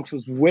 El Bronx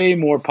was way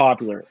more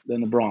popular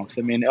than the Bronx.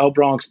 I mean, El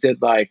Bronx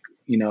did like,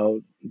 you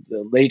know,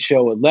 the Late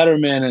Show with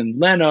Letterman and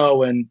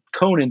Leno and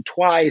Conan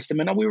twice. I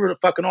mean, we were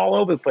fucking all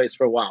over the place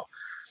for a while.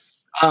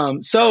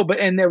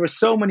 And there were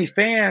so many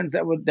fans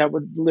that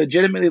would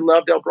legitimately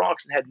loved El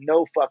Bronx and had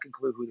no fucking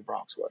clue who the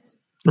Bronx was.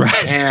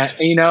 Right. And,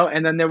 you know,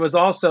 and then there was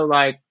also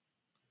like,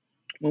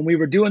 when we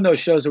were doing those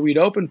shows that we'd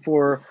open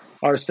for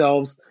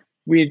ourselves,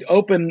 we'd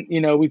open,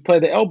 you know, we'd play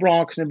the El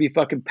Bronx and it'd be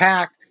fucking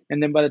packed.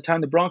 And then by the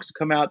time the Bronx would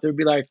come out, there'd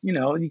be like, you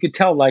know, you could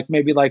tell like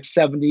maybe like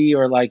 70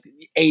 or like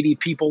 80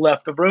 people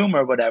left the room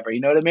or whatever. You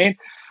know what I mean?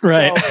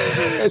 Right.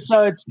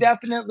 So it's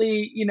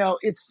definitely, you know,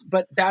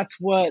 but that's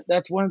one of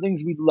the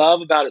things we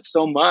love about it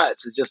so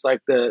much. It's just like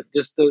the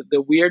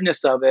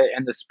weirdness of it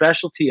and the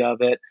specialty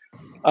of it,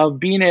 of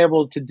being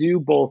able to do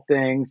both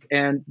things.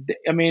 And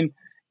I mean,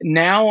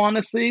 now,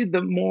 honestly,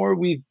 the more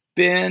we've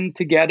been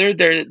together,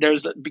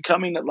 there's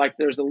becoming like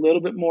there's a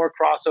little bit more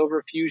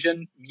crossover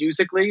fusion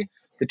musically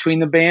between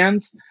the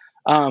bands.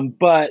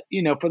 But,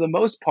 you know, for the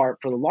most part,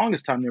 for the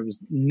longest time, there was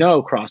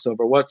no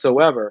crossover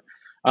whatsoever.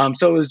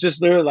 So it was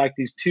just literally like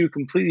these two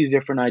completely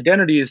different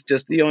identities.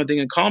 Just the only thing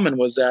in common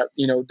was that,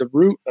 you know, the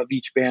root of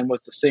each band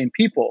was the same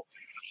people.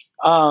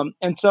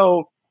 And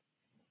so,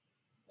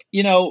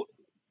 you know,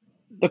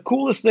 the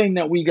coolest thing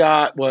that we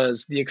got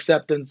was the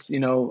acceptance, you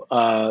know,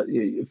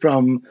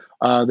 from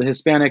the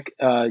Hispanic,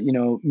 you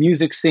know,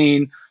 music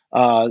scene,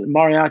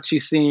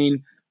 mariachi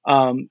scene,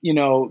 you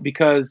know,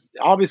 because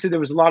obviously there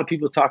was a lot of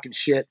people talking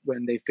shit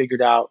when they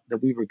figured out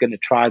that we were going to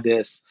try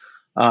this.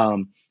 A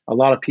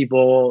lot of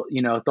people,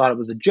 you know, thought it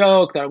was a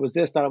joke, thought it was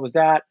this, thought it was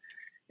that.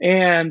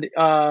 And,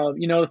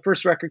 you know, the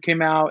first record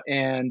came out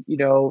and, you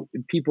know,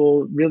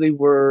 people really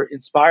were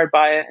inspired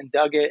by it and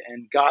dug it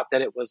and got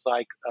that it was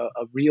like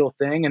a real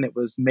thing. And it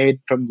was made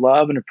from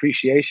love and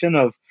appreciation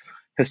of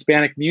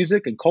Hispanic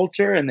music and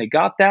culture. And they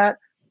got that.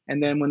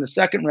 And then when the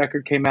second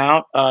record came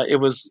out, it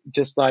was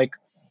just like,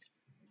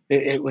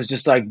 it was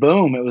just like,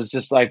 boom. It was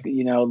just like,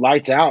 you know,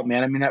 lights out,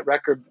 man. I mean, that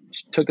record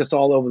took us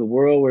all over the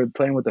world. We were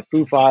playing with the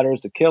Foo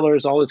Fighters, the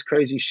Killers, all this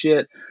crazy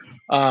shit.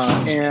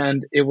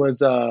 And it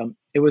was an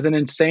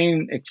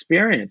insane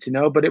experience, you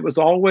know, but it was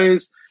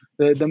always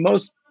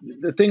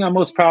the thing I'm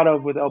most proud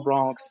of with El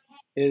Bronx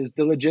is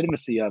the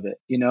legitimacy of it,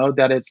 you know,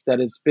 that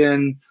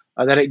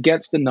it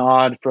gets the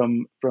nod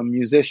from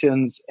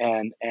musicians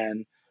and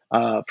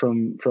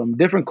from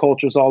different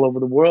cultures all over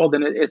the world.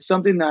 And it's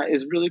something that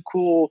is really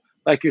cool.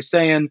 Like you're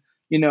saying,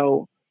 you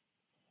know,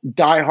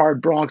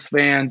 diehard Bronx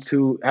fans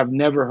who have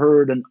never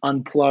heard an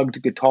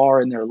unplugged guitar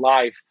in their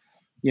life,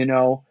 you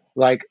know,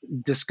 like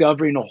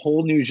discovering a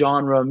whole new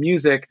genre of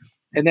music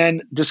and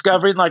then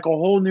discovering like a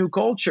whole new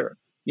culture,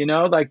 you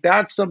know, like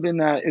that's something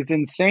that is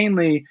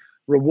insanely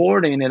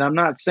rewarding. And I'm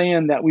not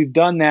saying that we've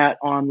done that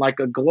on like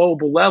a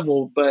global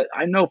level, but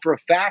I know for a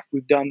fact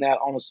we've done that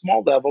on a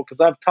small level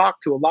because I've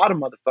talked to a lot of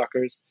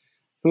motherfuckers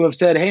who have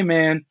said, hey,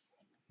 man,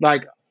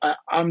 like,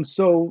 I'm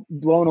so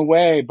blown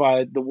away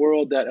by the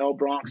world that El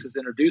Bronx has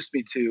introduced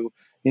me to.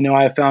 You know,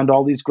 I found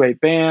all these great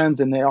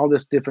bands and all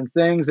these different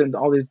things and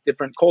all these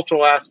different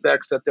cultural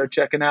aspects that they're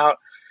checking out.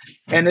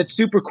 And it's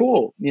super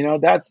cool. You know,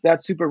 that's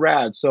super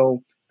rad.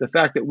 So the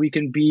fact that we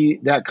can be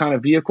that kind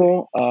of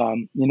vehicle,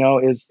 you know,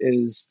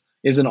 is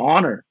an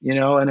honor, you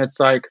know, and it's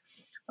like,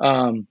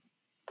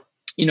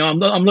 you know,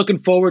 I'm looking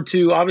forward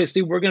to,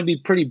 obviously we're going to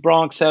be pretty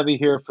Bronx heavy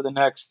here for the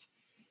next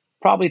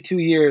probably 2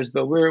 years,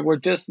 but we're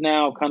just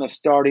now kind of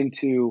starting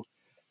to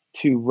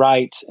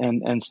write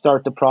and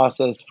start the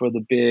process for the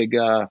big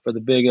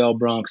El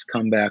Bronx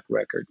comeback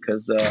record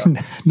because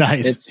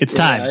nice. It's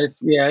time.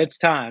 It's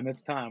time.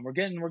 It's time. We're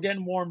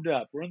getting warmed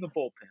up. We're in the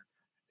bullpen.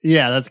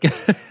 Yeah, that's good.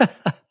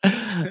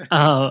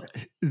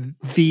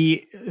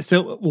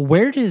 So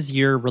where does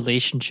your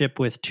relationship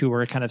with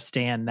tour kind of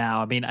stand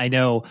now? I mean, I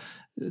know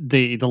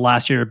the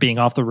last year being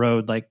off the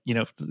road, like, you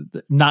know,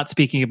 not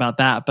speaking about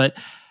that, but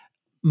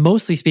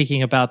mostly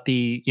speaking about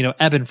the, you know,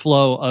 ebb and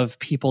flow of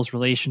people's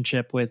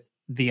relationship with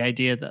the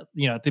idea that,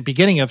 you know, at the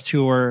beginning of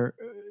tour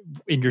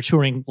in your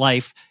touring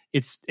life,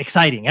 it's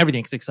exciting.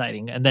 Everything's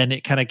exciting. And then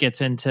it kind of gets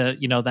into,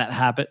 you know,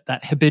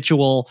 that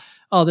habitual,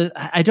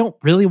 I don't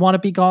really want to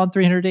be gone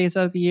 300 days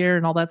out of the year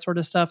and all that sort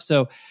of stuff.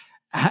 So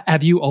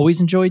have you always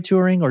enjoyed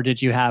touring or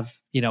did you have,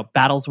 you know,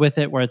 battles with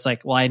it where it's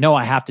like, well, I know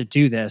I have to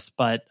do this,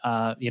 but,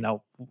 you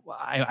know,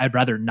 I'd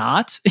rather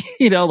not,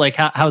 you know, like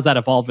how's that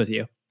evolved with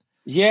you?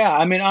 Yeah,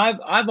 I mean,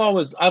 I've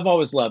always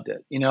loved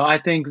it. You know, I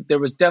think there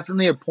was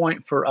definitely a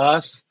point for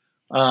us,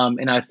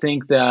 and I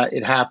think that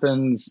it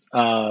happens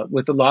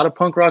with a lot of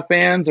punk rock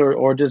bands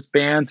or just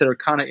bands that are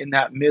kind of in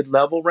that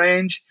mid-level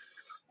range.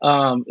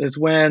 Is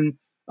when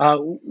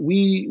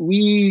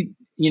we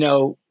you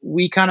know,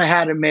 we kind of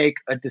had to make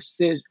a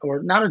decision,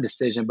 or not a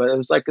decision, but it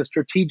was like a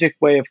strategic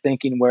way of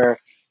thinking where,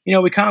 you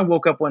know, we kind of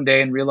woke up one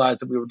day and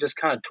realized that we were just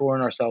kind of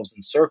touring ourselves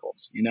in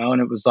circles, you know,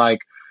 and it was like,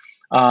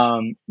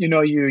 you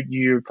know,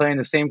 you're playing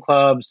the same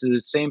clubs to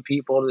the same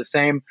people, to the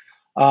same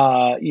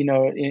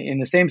in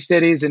the same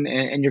cities,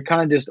 and you're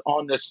kind of just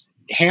on this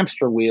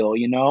hamster wheel,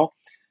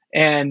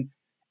 and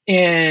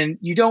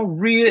you don't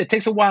really, it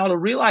takes a while to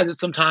realize it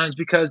sometimes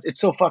because it's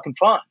so fucking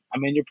fun. I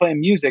mean, you're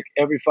playing music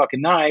every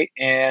fucking night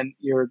and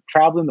you're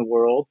traveling the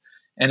world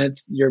and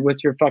you're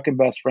with your fucking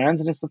best friends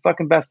and it's the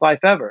fucking best life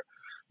ever.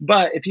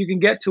 But if you can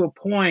get to a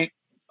point,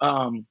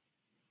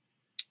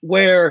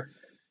 where,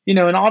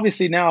 and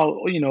obviously now,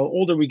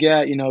 older we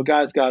get,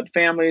 guys got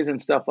families and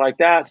stuff like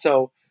that.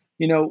 So,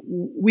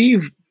 we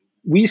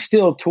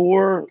still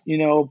tour,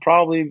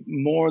 probably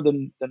more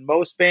than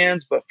most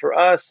bands, but for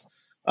us,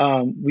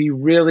 we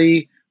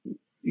really,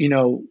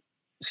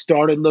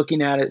 started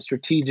looking at it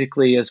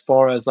strategically as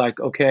far as like,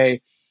 okay,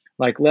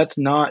 like, let's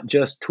not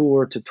just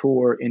tour to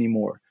tour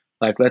anymore.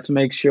 Like, let's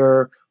make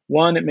sure,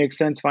 one, it makes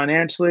sense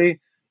financially.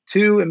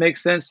 Two, it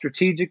makes sense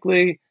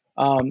strategically.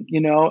 We're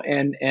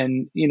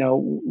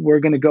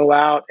going to go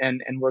out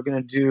and we're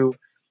going to do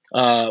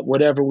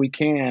whatever we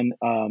can,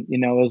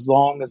 as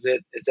long as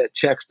it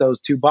checks those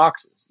two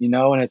boxes,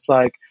 and it's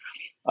like,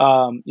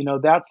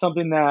 that's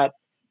something that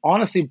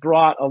honestly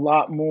brought a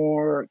lot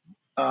more,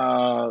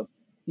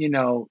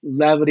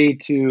 levity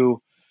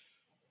to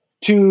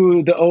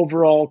the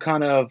overall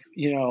kind of,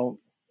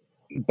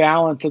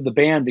 balance of the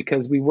band,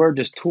 because we were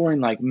just touring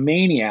like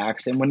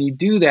maniacs. And when you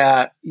do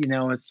that,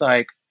 it's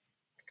like,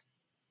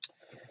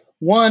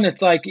 one,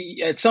 it's like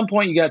at some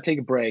point you got to take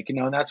a break,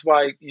 and that's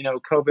why,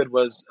 COVID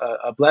was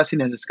a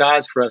blessing in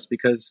disguise for us,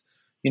 because,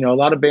 a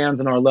lot of bands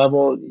on our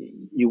level,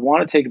 you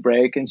want to take a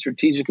break, and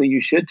strategically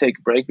you should take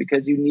a break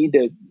because you need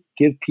to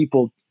give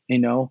people,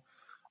 a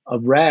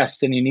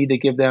rest, and you need to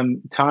give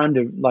them time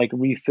to like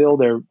refill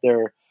their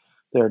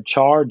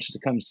charge to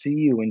come see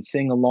you and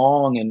sing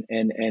along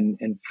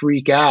and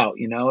freak out.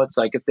 It's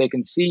like, if they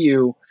can see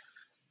you,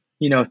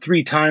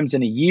 3 times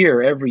in a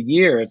year, every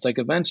year, it's like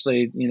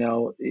eventually,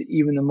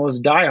 even the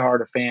most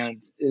diehard of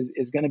fans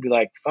is going to be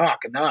like,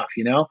 fuck, enough,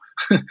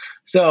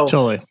 So,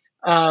 totally.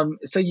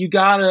 So you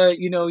gotta,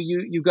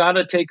 you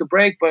gotta take a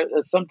break, but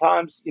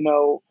sometimes,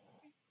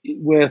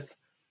 with,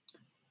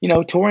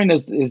 touring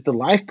is the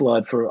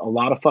lifeblood for a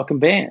lot of fucking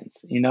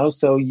bands,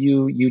 so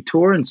you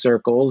tour in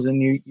circles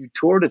and you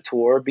tour to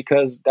tour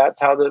because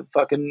that's how the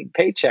fucking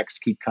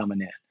paychecks keep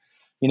coming in,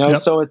 Yep.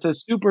 So it's a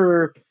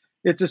super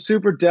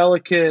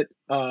delicate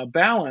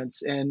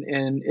balance, and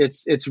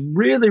it's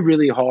really,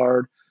 really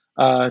hard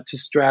to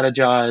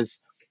strategize,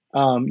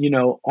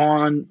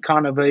 on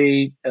kind of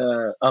a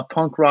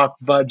punk rock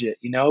budget,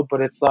 but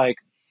it's like,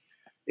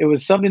 it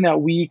was something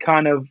that we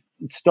kind of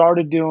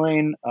started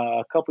doing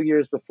a couple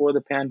years before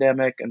the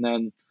pandemic. And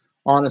then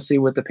honestly,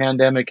 with the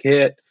pandemic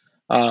hit,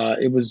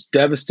 it was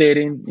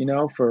devastating,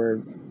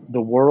 for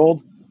the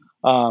world.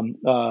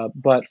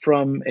 But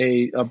from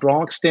a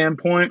Bronx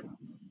standpoint,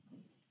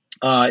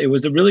 it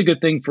was a really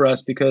good thing for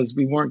us because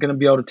we weren't going to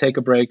be able to take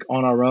a break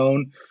on our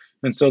own.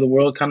 And so the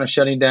world kind of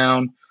shutting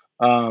down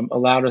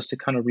allowed us to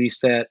kind of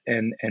reset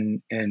and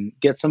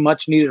get some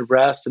much needed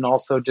rest, and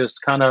also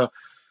just kind of,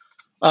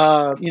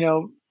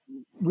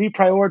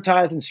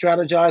 reprioritize and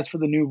strategize for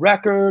the new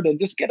record, and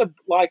just get a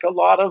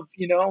lot of,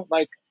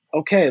 like,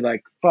 okay,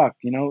 like, fuck,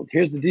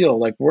 here's the deal.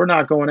 Like, we're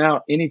not going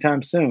out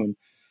anytime soon.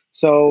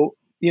 So,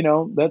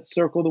 let's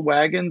circle the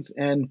wagons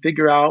and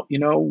figure out,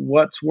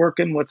 what's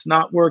working, what's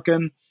not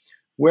working,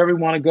 where we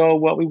want to go,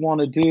 what we want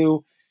to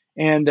do.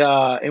 And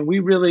we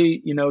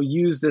really,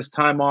 use this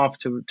time off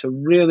to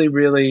really,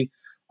 really,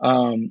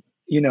 kind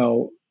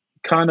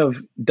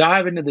of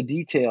dive into the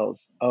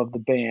details of the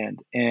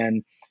band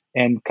and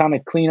kind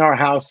of clean our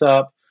house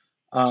up,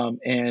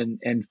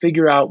 and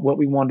figure out what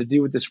we want to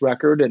do with this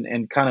record,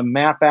 and kind of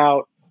map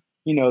out,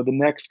 the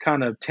next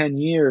kind of 10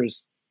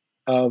 years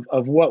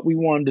of what we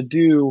wanted to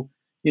do,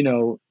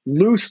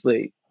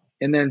 loosely.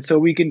 And then so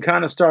we can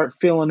kind of start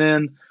filling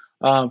in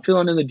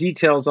the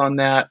details on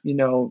that,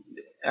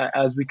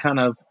 as we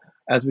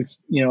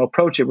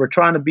approach it. We're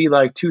trying to be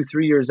like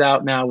 2-3 years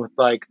out now with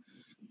like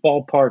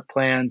ballpark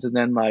plans, and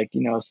then like,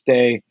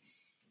 stay,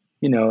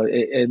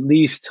 at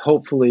least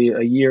hopefully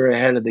a year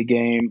ahead of the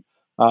game.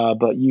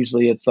 But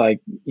usually it's like,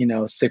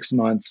 6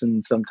 months,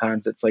 and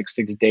sometimes it's like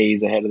 6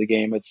 days ahead of the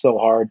game. It's so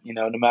hard,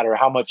 no matter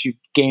how much you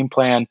game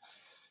plan,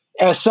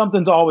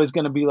 something's always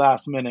going to be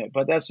last minute,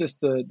 but that's just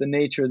the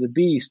nature of the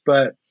beast.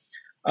 But,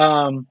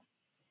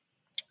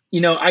 we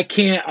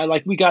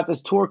got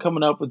this tour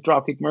coming up with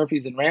Dropkick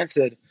Murphys and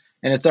Rancid,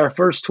 and it's our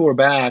first tour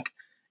back.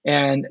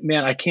 And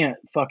man, I can't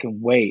fucking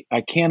wait.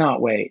 I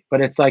cannot wait.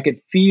 But it's like,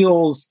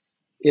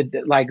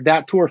 like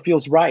that tour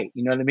feels right.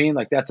 You know what I mean?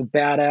 Like, that's a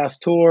badass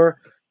tour.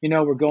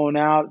 We're going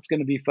out. It's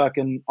going to be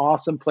fucking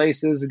awesome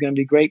places. It's going to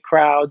be great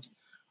crowds.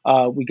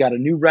 We got a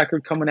new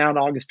record coming out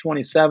August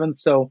 27th.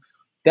 So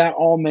that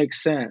all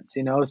makes sense,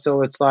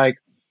 So it's like,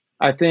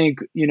 I think,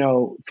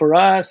 for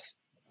us,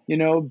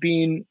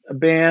 being a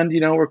band,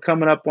 we're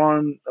coming up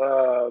on,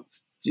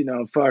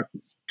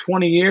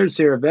 20 years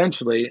here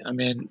eventually. I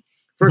mean,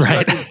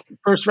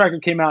 first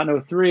record came out in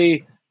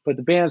 2003, but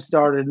the band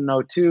started in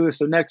 2002.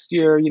 So next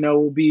year,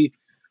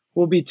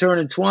 we'll be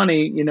turning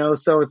 20,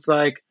 so it's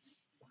like,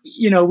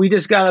 we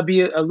just got to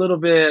be a little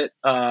bit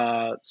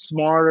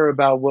smarter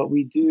about what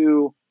we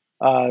do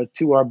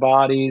to our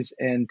bodies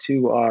and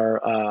to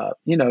our,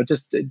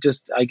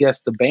 just I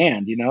guess the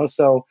band,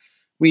 So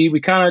we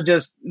kind of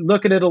just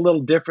look at it a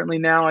little differently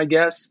now, I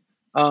guess.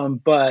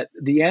 But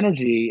the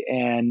energy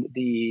and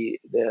the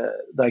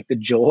like the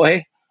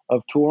joy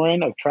of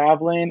touring, of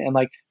traveling, and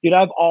like, dude,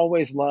 I've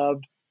always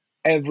loved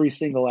every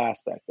single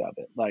aspect of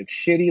it, like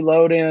shitty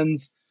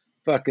load-ins,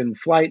 fucking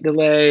flight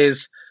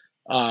delays,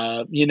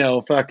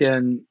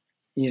 fucking,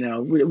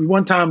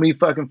 one time we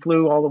fucking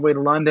flew all the way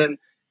to London,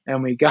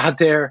 and we got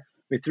there,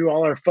 we threw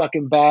all our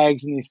fucking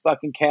bags in these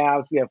fucking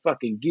cabs. We had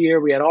fucking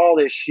gear. We had all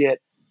this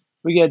shit.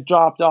 We get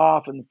dropped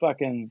off, and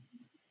fucking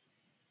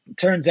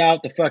turns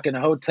out the fucking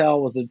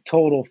hotel was a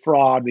total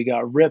fraud. We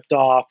got ripped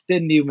off,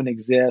 didn't even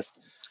exist.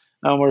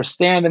 And we're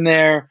standing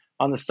there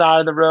on the side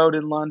of the road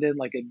in London,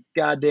 like a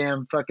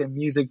goddamn fucking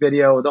music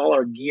video with all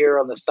our gear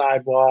on the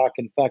sidewalk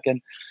and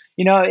fucking,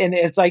 and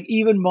it's like,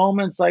 even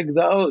moments like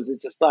those,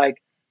 it's just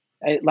like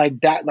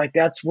that, like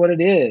that's what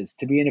it is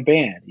to be in a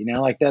band,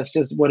 like that's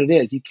just what it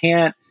is.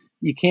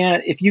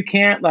 If you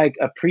can't like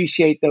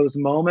appreciate those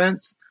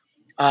moments,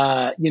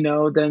 then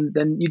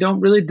you don't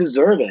really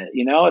deserve it.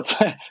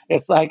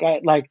 It's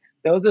like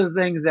those are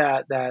the things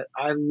that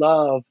I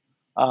love.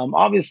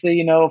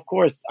 Obviously, of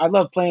course, I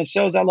love playing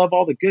shows. I love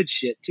all the good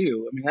shit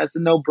too. I mean, that's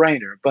a no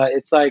brainer. But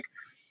it's like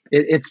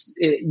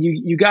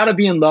you got to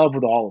be in love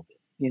with all of it.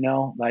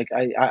 Like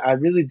I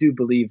really do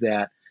believe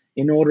that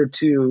in order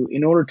to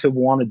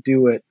want to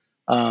do it,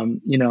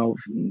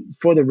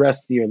 for the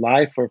rest of your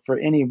life or for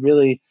any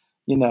really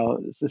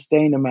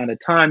sustained amount of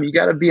time, you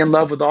got to be in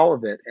love with all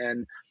of it.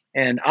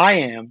 And I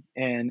am,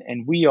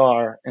 and we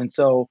are, and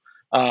so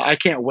I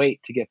can't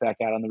wait to get back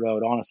out on the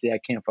road. Honestly, I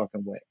can't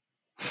fucking wait.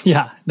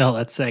 Yeah, no,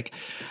 that's sick.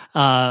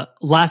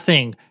 Last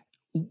thing,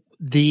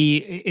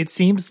 it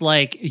seems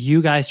like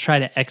you guys try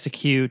to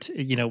execute,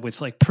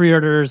 with like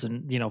pre-orders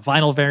and,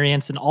 vinyl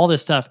variants and all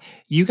this stuff.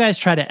 You guys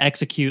try to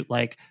execute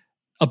like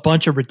a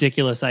bunch of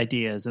ridiculous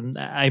ideas. And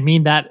I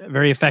mean that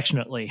very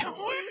affectionately.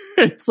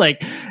 It's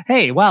like,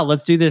 hey, wow,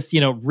 let's do this,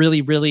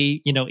 really,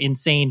 really,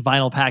 insane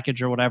vinyl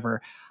package or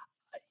whatever.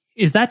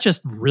 Is that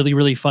just really,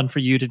 really fun for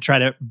you to try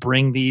to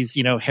bring these,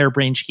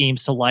 harebrained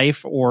schemes to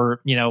life?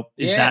 Or,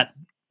 is that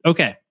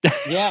okay?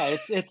 Yeah,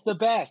 it's the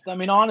best. I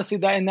mean, honestly,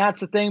 that's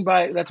the thing.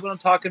 That's what I'm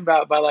talking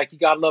about. By like, you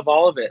gotta love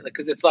all of it,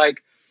 because it's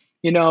like,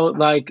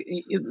 like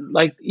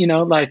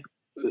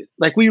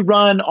we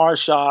run our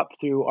shop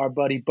through our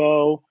buddy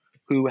Bo,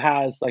 who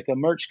has like a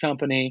merch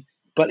company,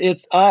 but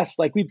it's us.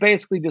 Like, we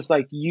basically just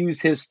like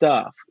use his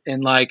stuff,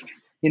 and like,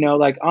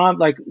 like I'm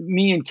like,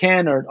 me and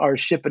Ken are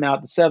shipping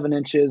out the 7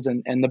 inches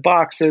and the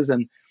boxes,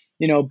 and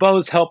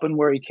Bo's helping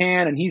where he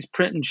can, and he's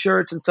printing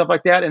shirts and stuff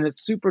like that, and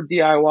it's super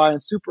DIY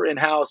and super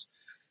in-house.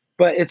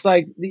 But it's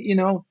like,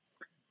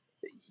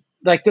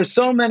 like there's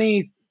so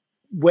many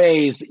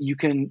ways that you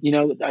can,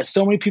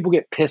 so many people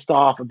get pissed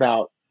off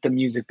about the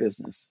music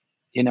business.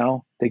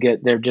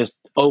 They're just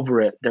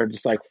over it. They're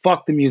just like,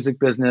 fuck the music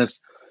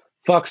business,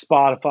 fuck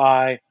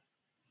Spotify,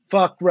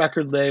 fuck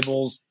record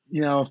labels,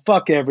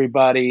 fuck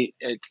everybody.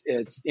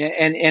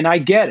 And I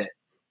get it.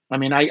 I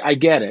mean, I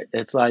get it.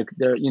 It's like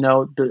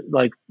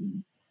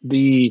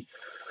the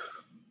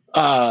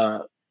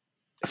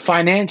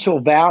financial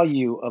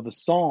value of a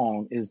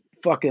song is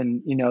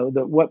fucking,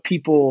 what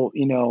people,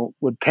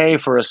 would pay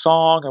for a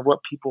song, and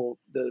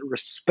the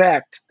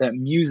respect that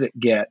music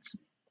gets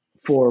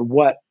for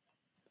what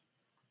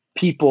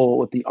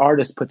the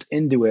artist puts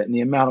into it and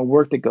the amount of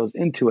work that goes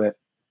into it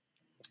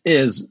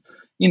is,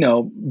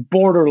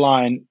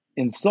 borderline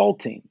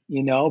insulting,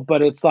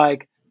 but it's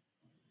like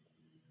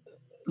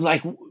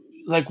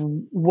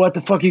what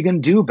the fuck are you gonna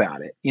do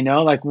about it?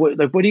 What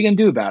are you gonna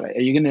do about it?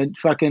 Are you gonna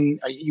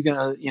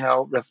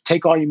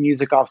take all your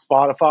music off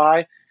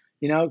Spotify?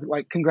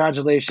 Like,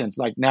 congratulations.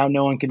 Like, now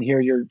no one can hear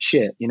your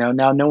shit.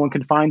 Now no one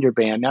can find your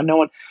band. Now no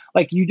one,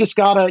 like, you just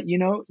gotta,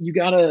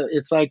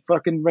 it's like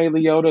fucking Ray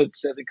Liotta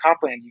says in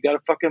Caughthran, you gotta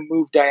fucking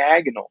move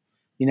diagonal.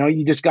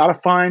 You just gotta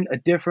find a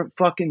different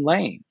fucking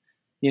lane,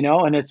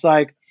 and it's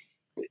like,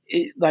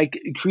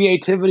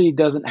 creativity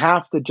doesn't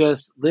have to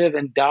just live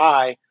and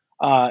die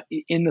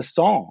in the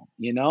song.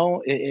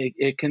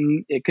 It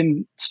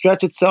can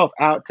stretch itself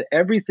out to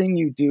everything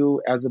you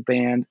do as a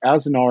band,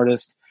 as an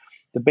artist,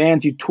 the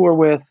bands you tour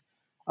with,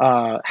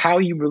 how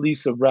you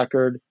release a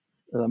record,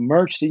 the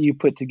merch that you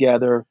put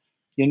together.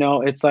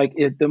 It's like,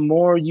 the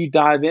more you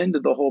dive into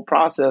the whole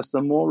process,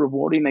 the more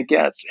rewarding it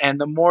gets, and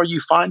the more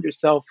you find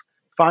yourself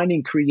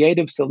finding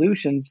creative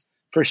solutions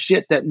for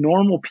shit that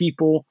normal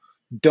people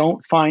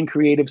don't find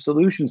creative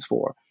solutions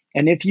for.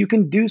 And if you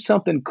can do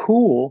something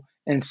cool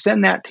and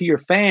send that to your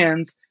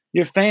fans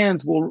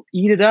will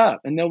eat it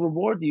up, and they'll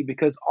reward you,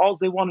 because all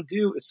they want to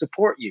do is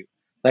support you.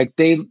 Like,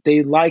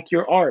 they like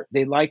your art,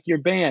 they like your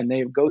band,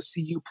 they go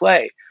see you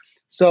play.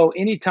 So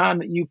anytime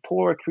that you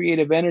pour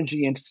creative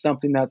energy into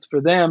something that's for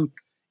them,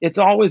 it's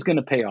always going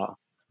to pay off.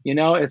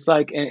 It's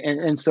like,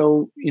 and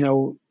so,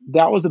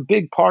 that was a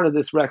big part of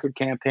this record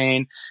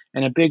campaign,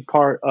 and a big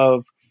part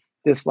of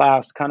this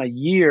last kind of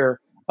year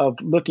of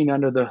looking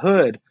under the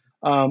hood,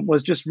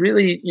 was just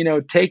really,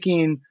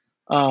 taking,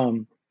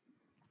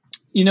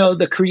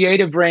 the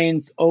creative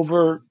reins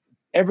over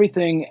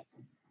everything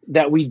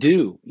that we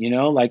do,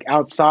 like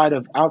outside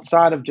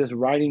of just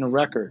writing a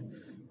record.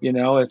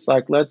 It's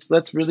like,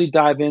 let's really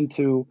dive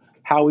into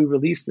how we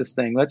release this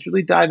thing. Let's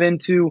really dive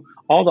into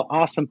all the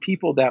awesome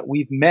people that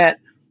we've met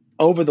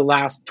over the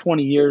last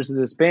 20 years of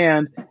this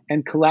band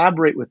and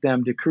collaborate with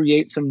them to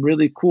create some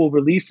really cool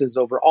releases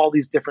over all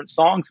these different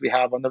songs we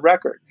have on the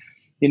record.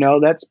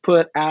 Let's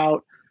put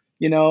out,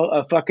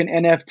 a fucking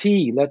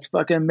NFT. Let's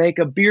fucking make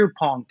a beer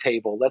pong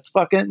table. Let's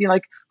fucking,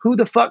 like, who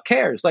the fuck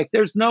cares? Like,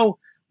 there's no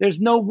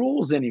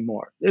rules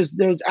anymore.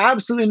 There's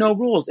absolutely no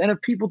rules. And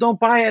if people don't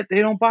buy it,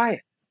 they don't buy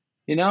it.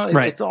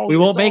 Right. It's all, we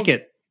won't make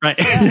it. Right.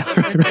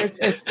 Yeah,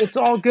 it's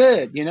all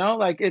good.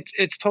 Like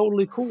it's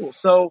totally cool.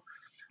 So,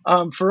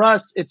 for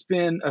us, it's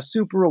been a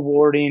super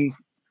rewarding,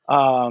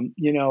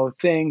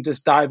 thing,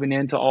 just diving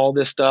into all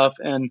this stuff.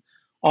 And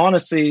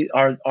honestly,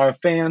 our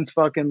fans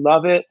fucking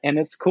love it, and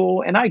it's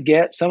cool. And I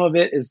get some of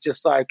it is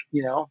just like,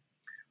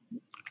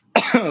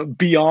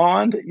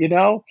 beyond,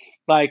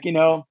 like,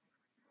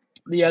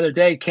 the other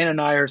day, Ken and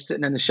I are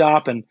sitting in the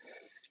shop, and,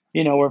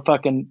 we're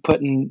fucking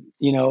putting,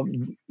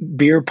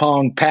 beer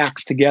pong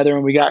packs together,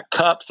 and we got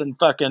cups and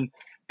fucking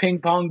ping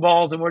pong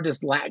balls, and we're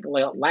just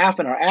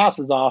laughing our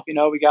asses off.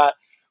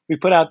 We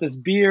put out this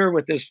beer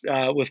with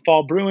with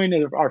Fall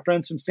Brewing, our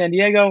friends from San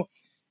Diego,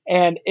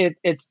 and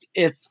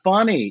it's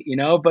funny,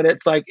 but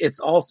it's like, it's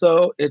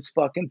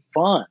fucking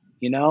fun,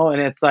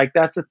 and it's like,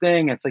 that's the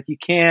thing. It's like, you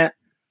can't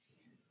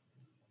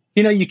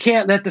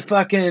let the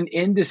fucking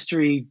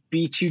industry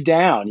beat you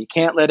down. You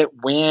can't let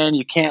it win.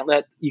 You can't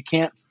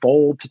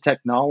fold to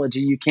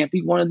technology. You can't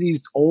be one of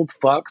these old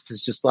fucks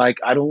that's just like,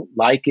 I don't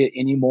like it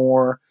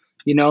anymore.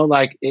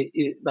 Like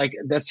like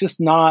that's just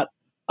not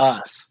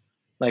us.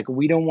 Like,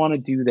 we don't want to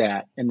do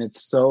that. And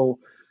it's so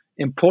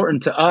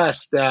important to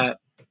us that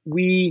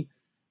we,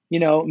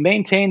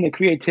 maintain the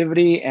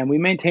creativity and we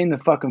maintain the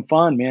fucking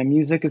fun, man.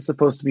 Music is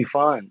supposed to be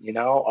fun.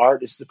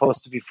 Art is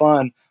supposed to be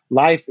fun.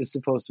 Life is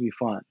supposed to be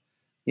fun.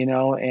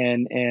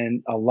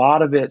 And a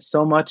lot of it,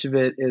 so much of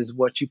it is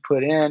what you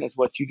put in is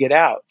what you get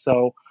out.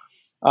 So,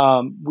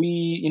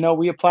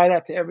 we apply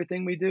that to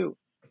everything we do.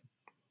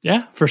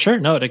 Yeah, for sure.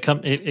 No,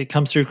 it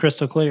comes through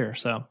crystal clear.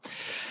 So,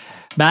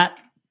 Matt,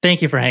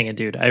 thank you for hanging,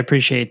 dude. I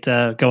appreciate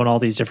going all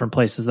these different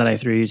places that I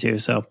threw you to.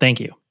 So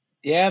thank you.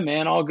 Yeah,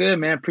 man. All good,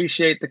 man.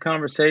 Appreciate the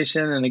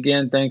conversation. And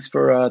again, thanks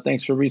for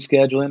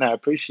rescheduling. I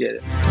appreciate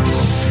it.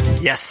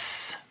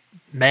 Yes.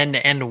 Men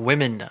and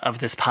women of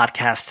this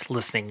podcast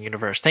listening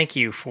universe. Thank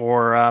you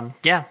for,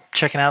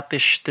 checking out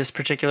this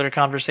particular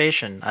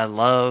conversation. I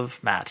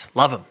love Matt.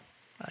 Love him.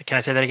 Can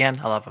I say that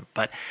again? I love him.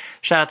 But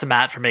shout out to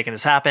Matt for making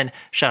this happen.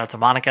 Shout out to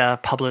Monica,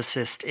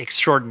 publicist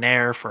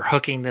extraordinaire, for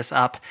hooking this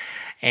up.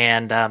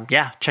 And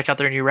check out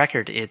their new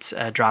record. It's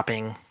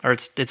dropping, or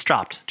it's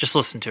dropped. Just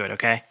listen to it,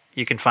 okay?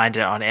 You can find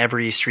it on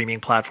every streaming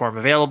platform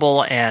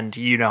available, and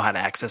you know how to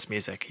access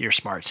music. You're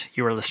smart.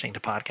 You are listening to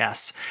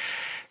podcasts.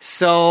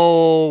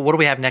 So what do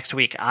we have next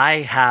week?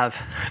 I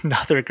have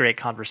another great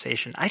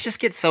conversation. I just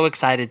get so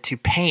excited to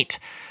paint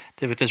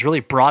with this really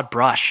broad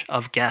brush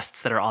of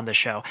guests that are on the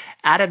show.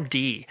 Adam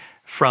D.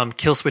 from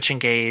Killswitch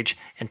Engage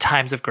and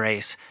Times of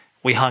Grace.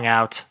 We hung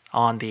out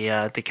on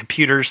the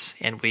computers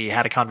and we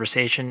had a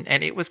conversation,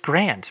 and it was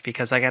grand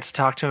because I got to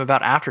talk to him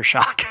about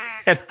Aftershock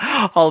and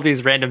all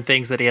these random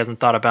things that he hasn't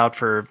thought about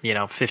for,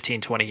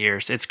 15, 20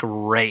 years. It's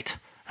great.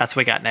 That's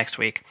what we got next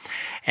week.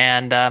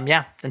 And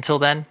until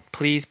then,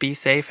 please be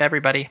safe,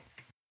 everybody.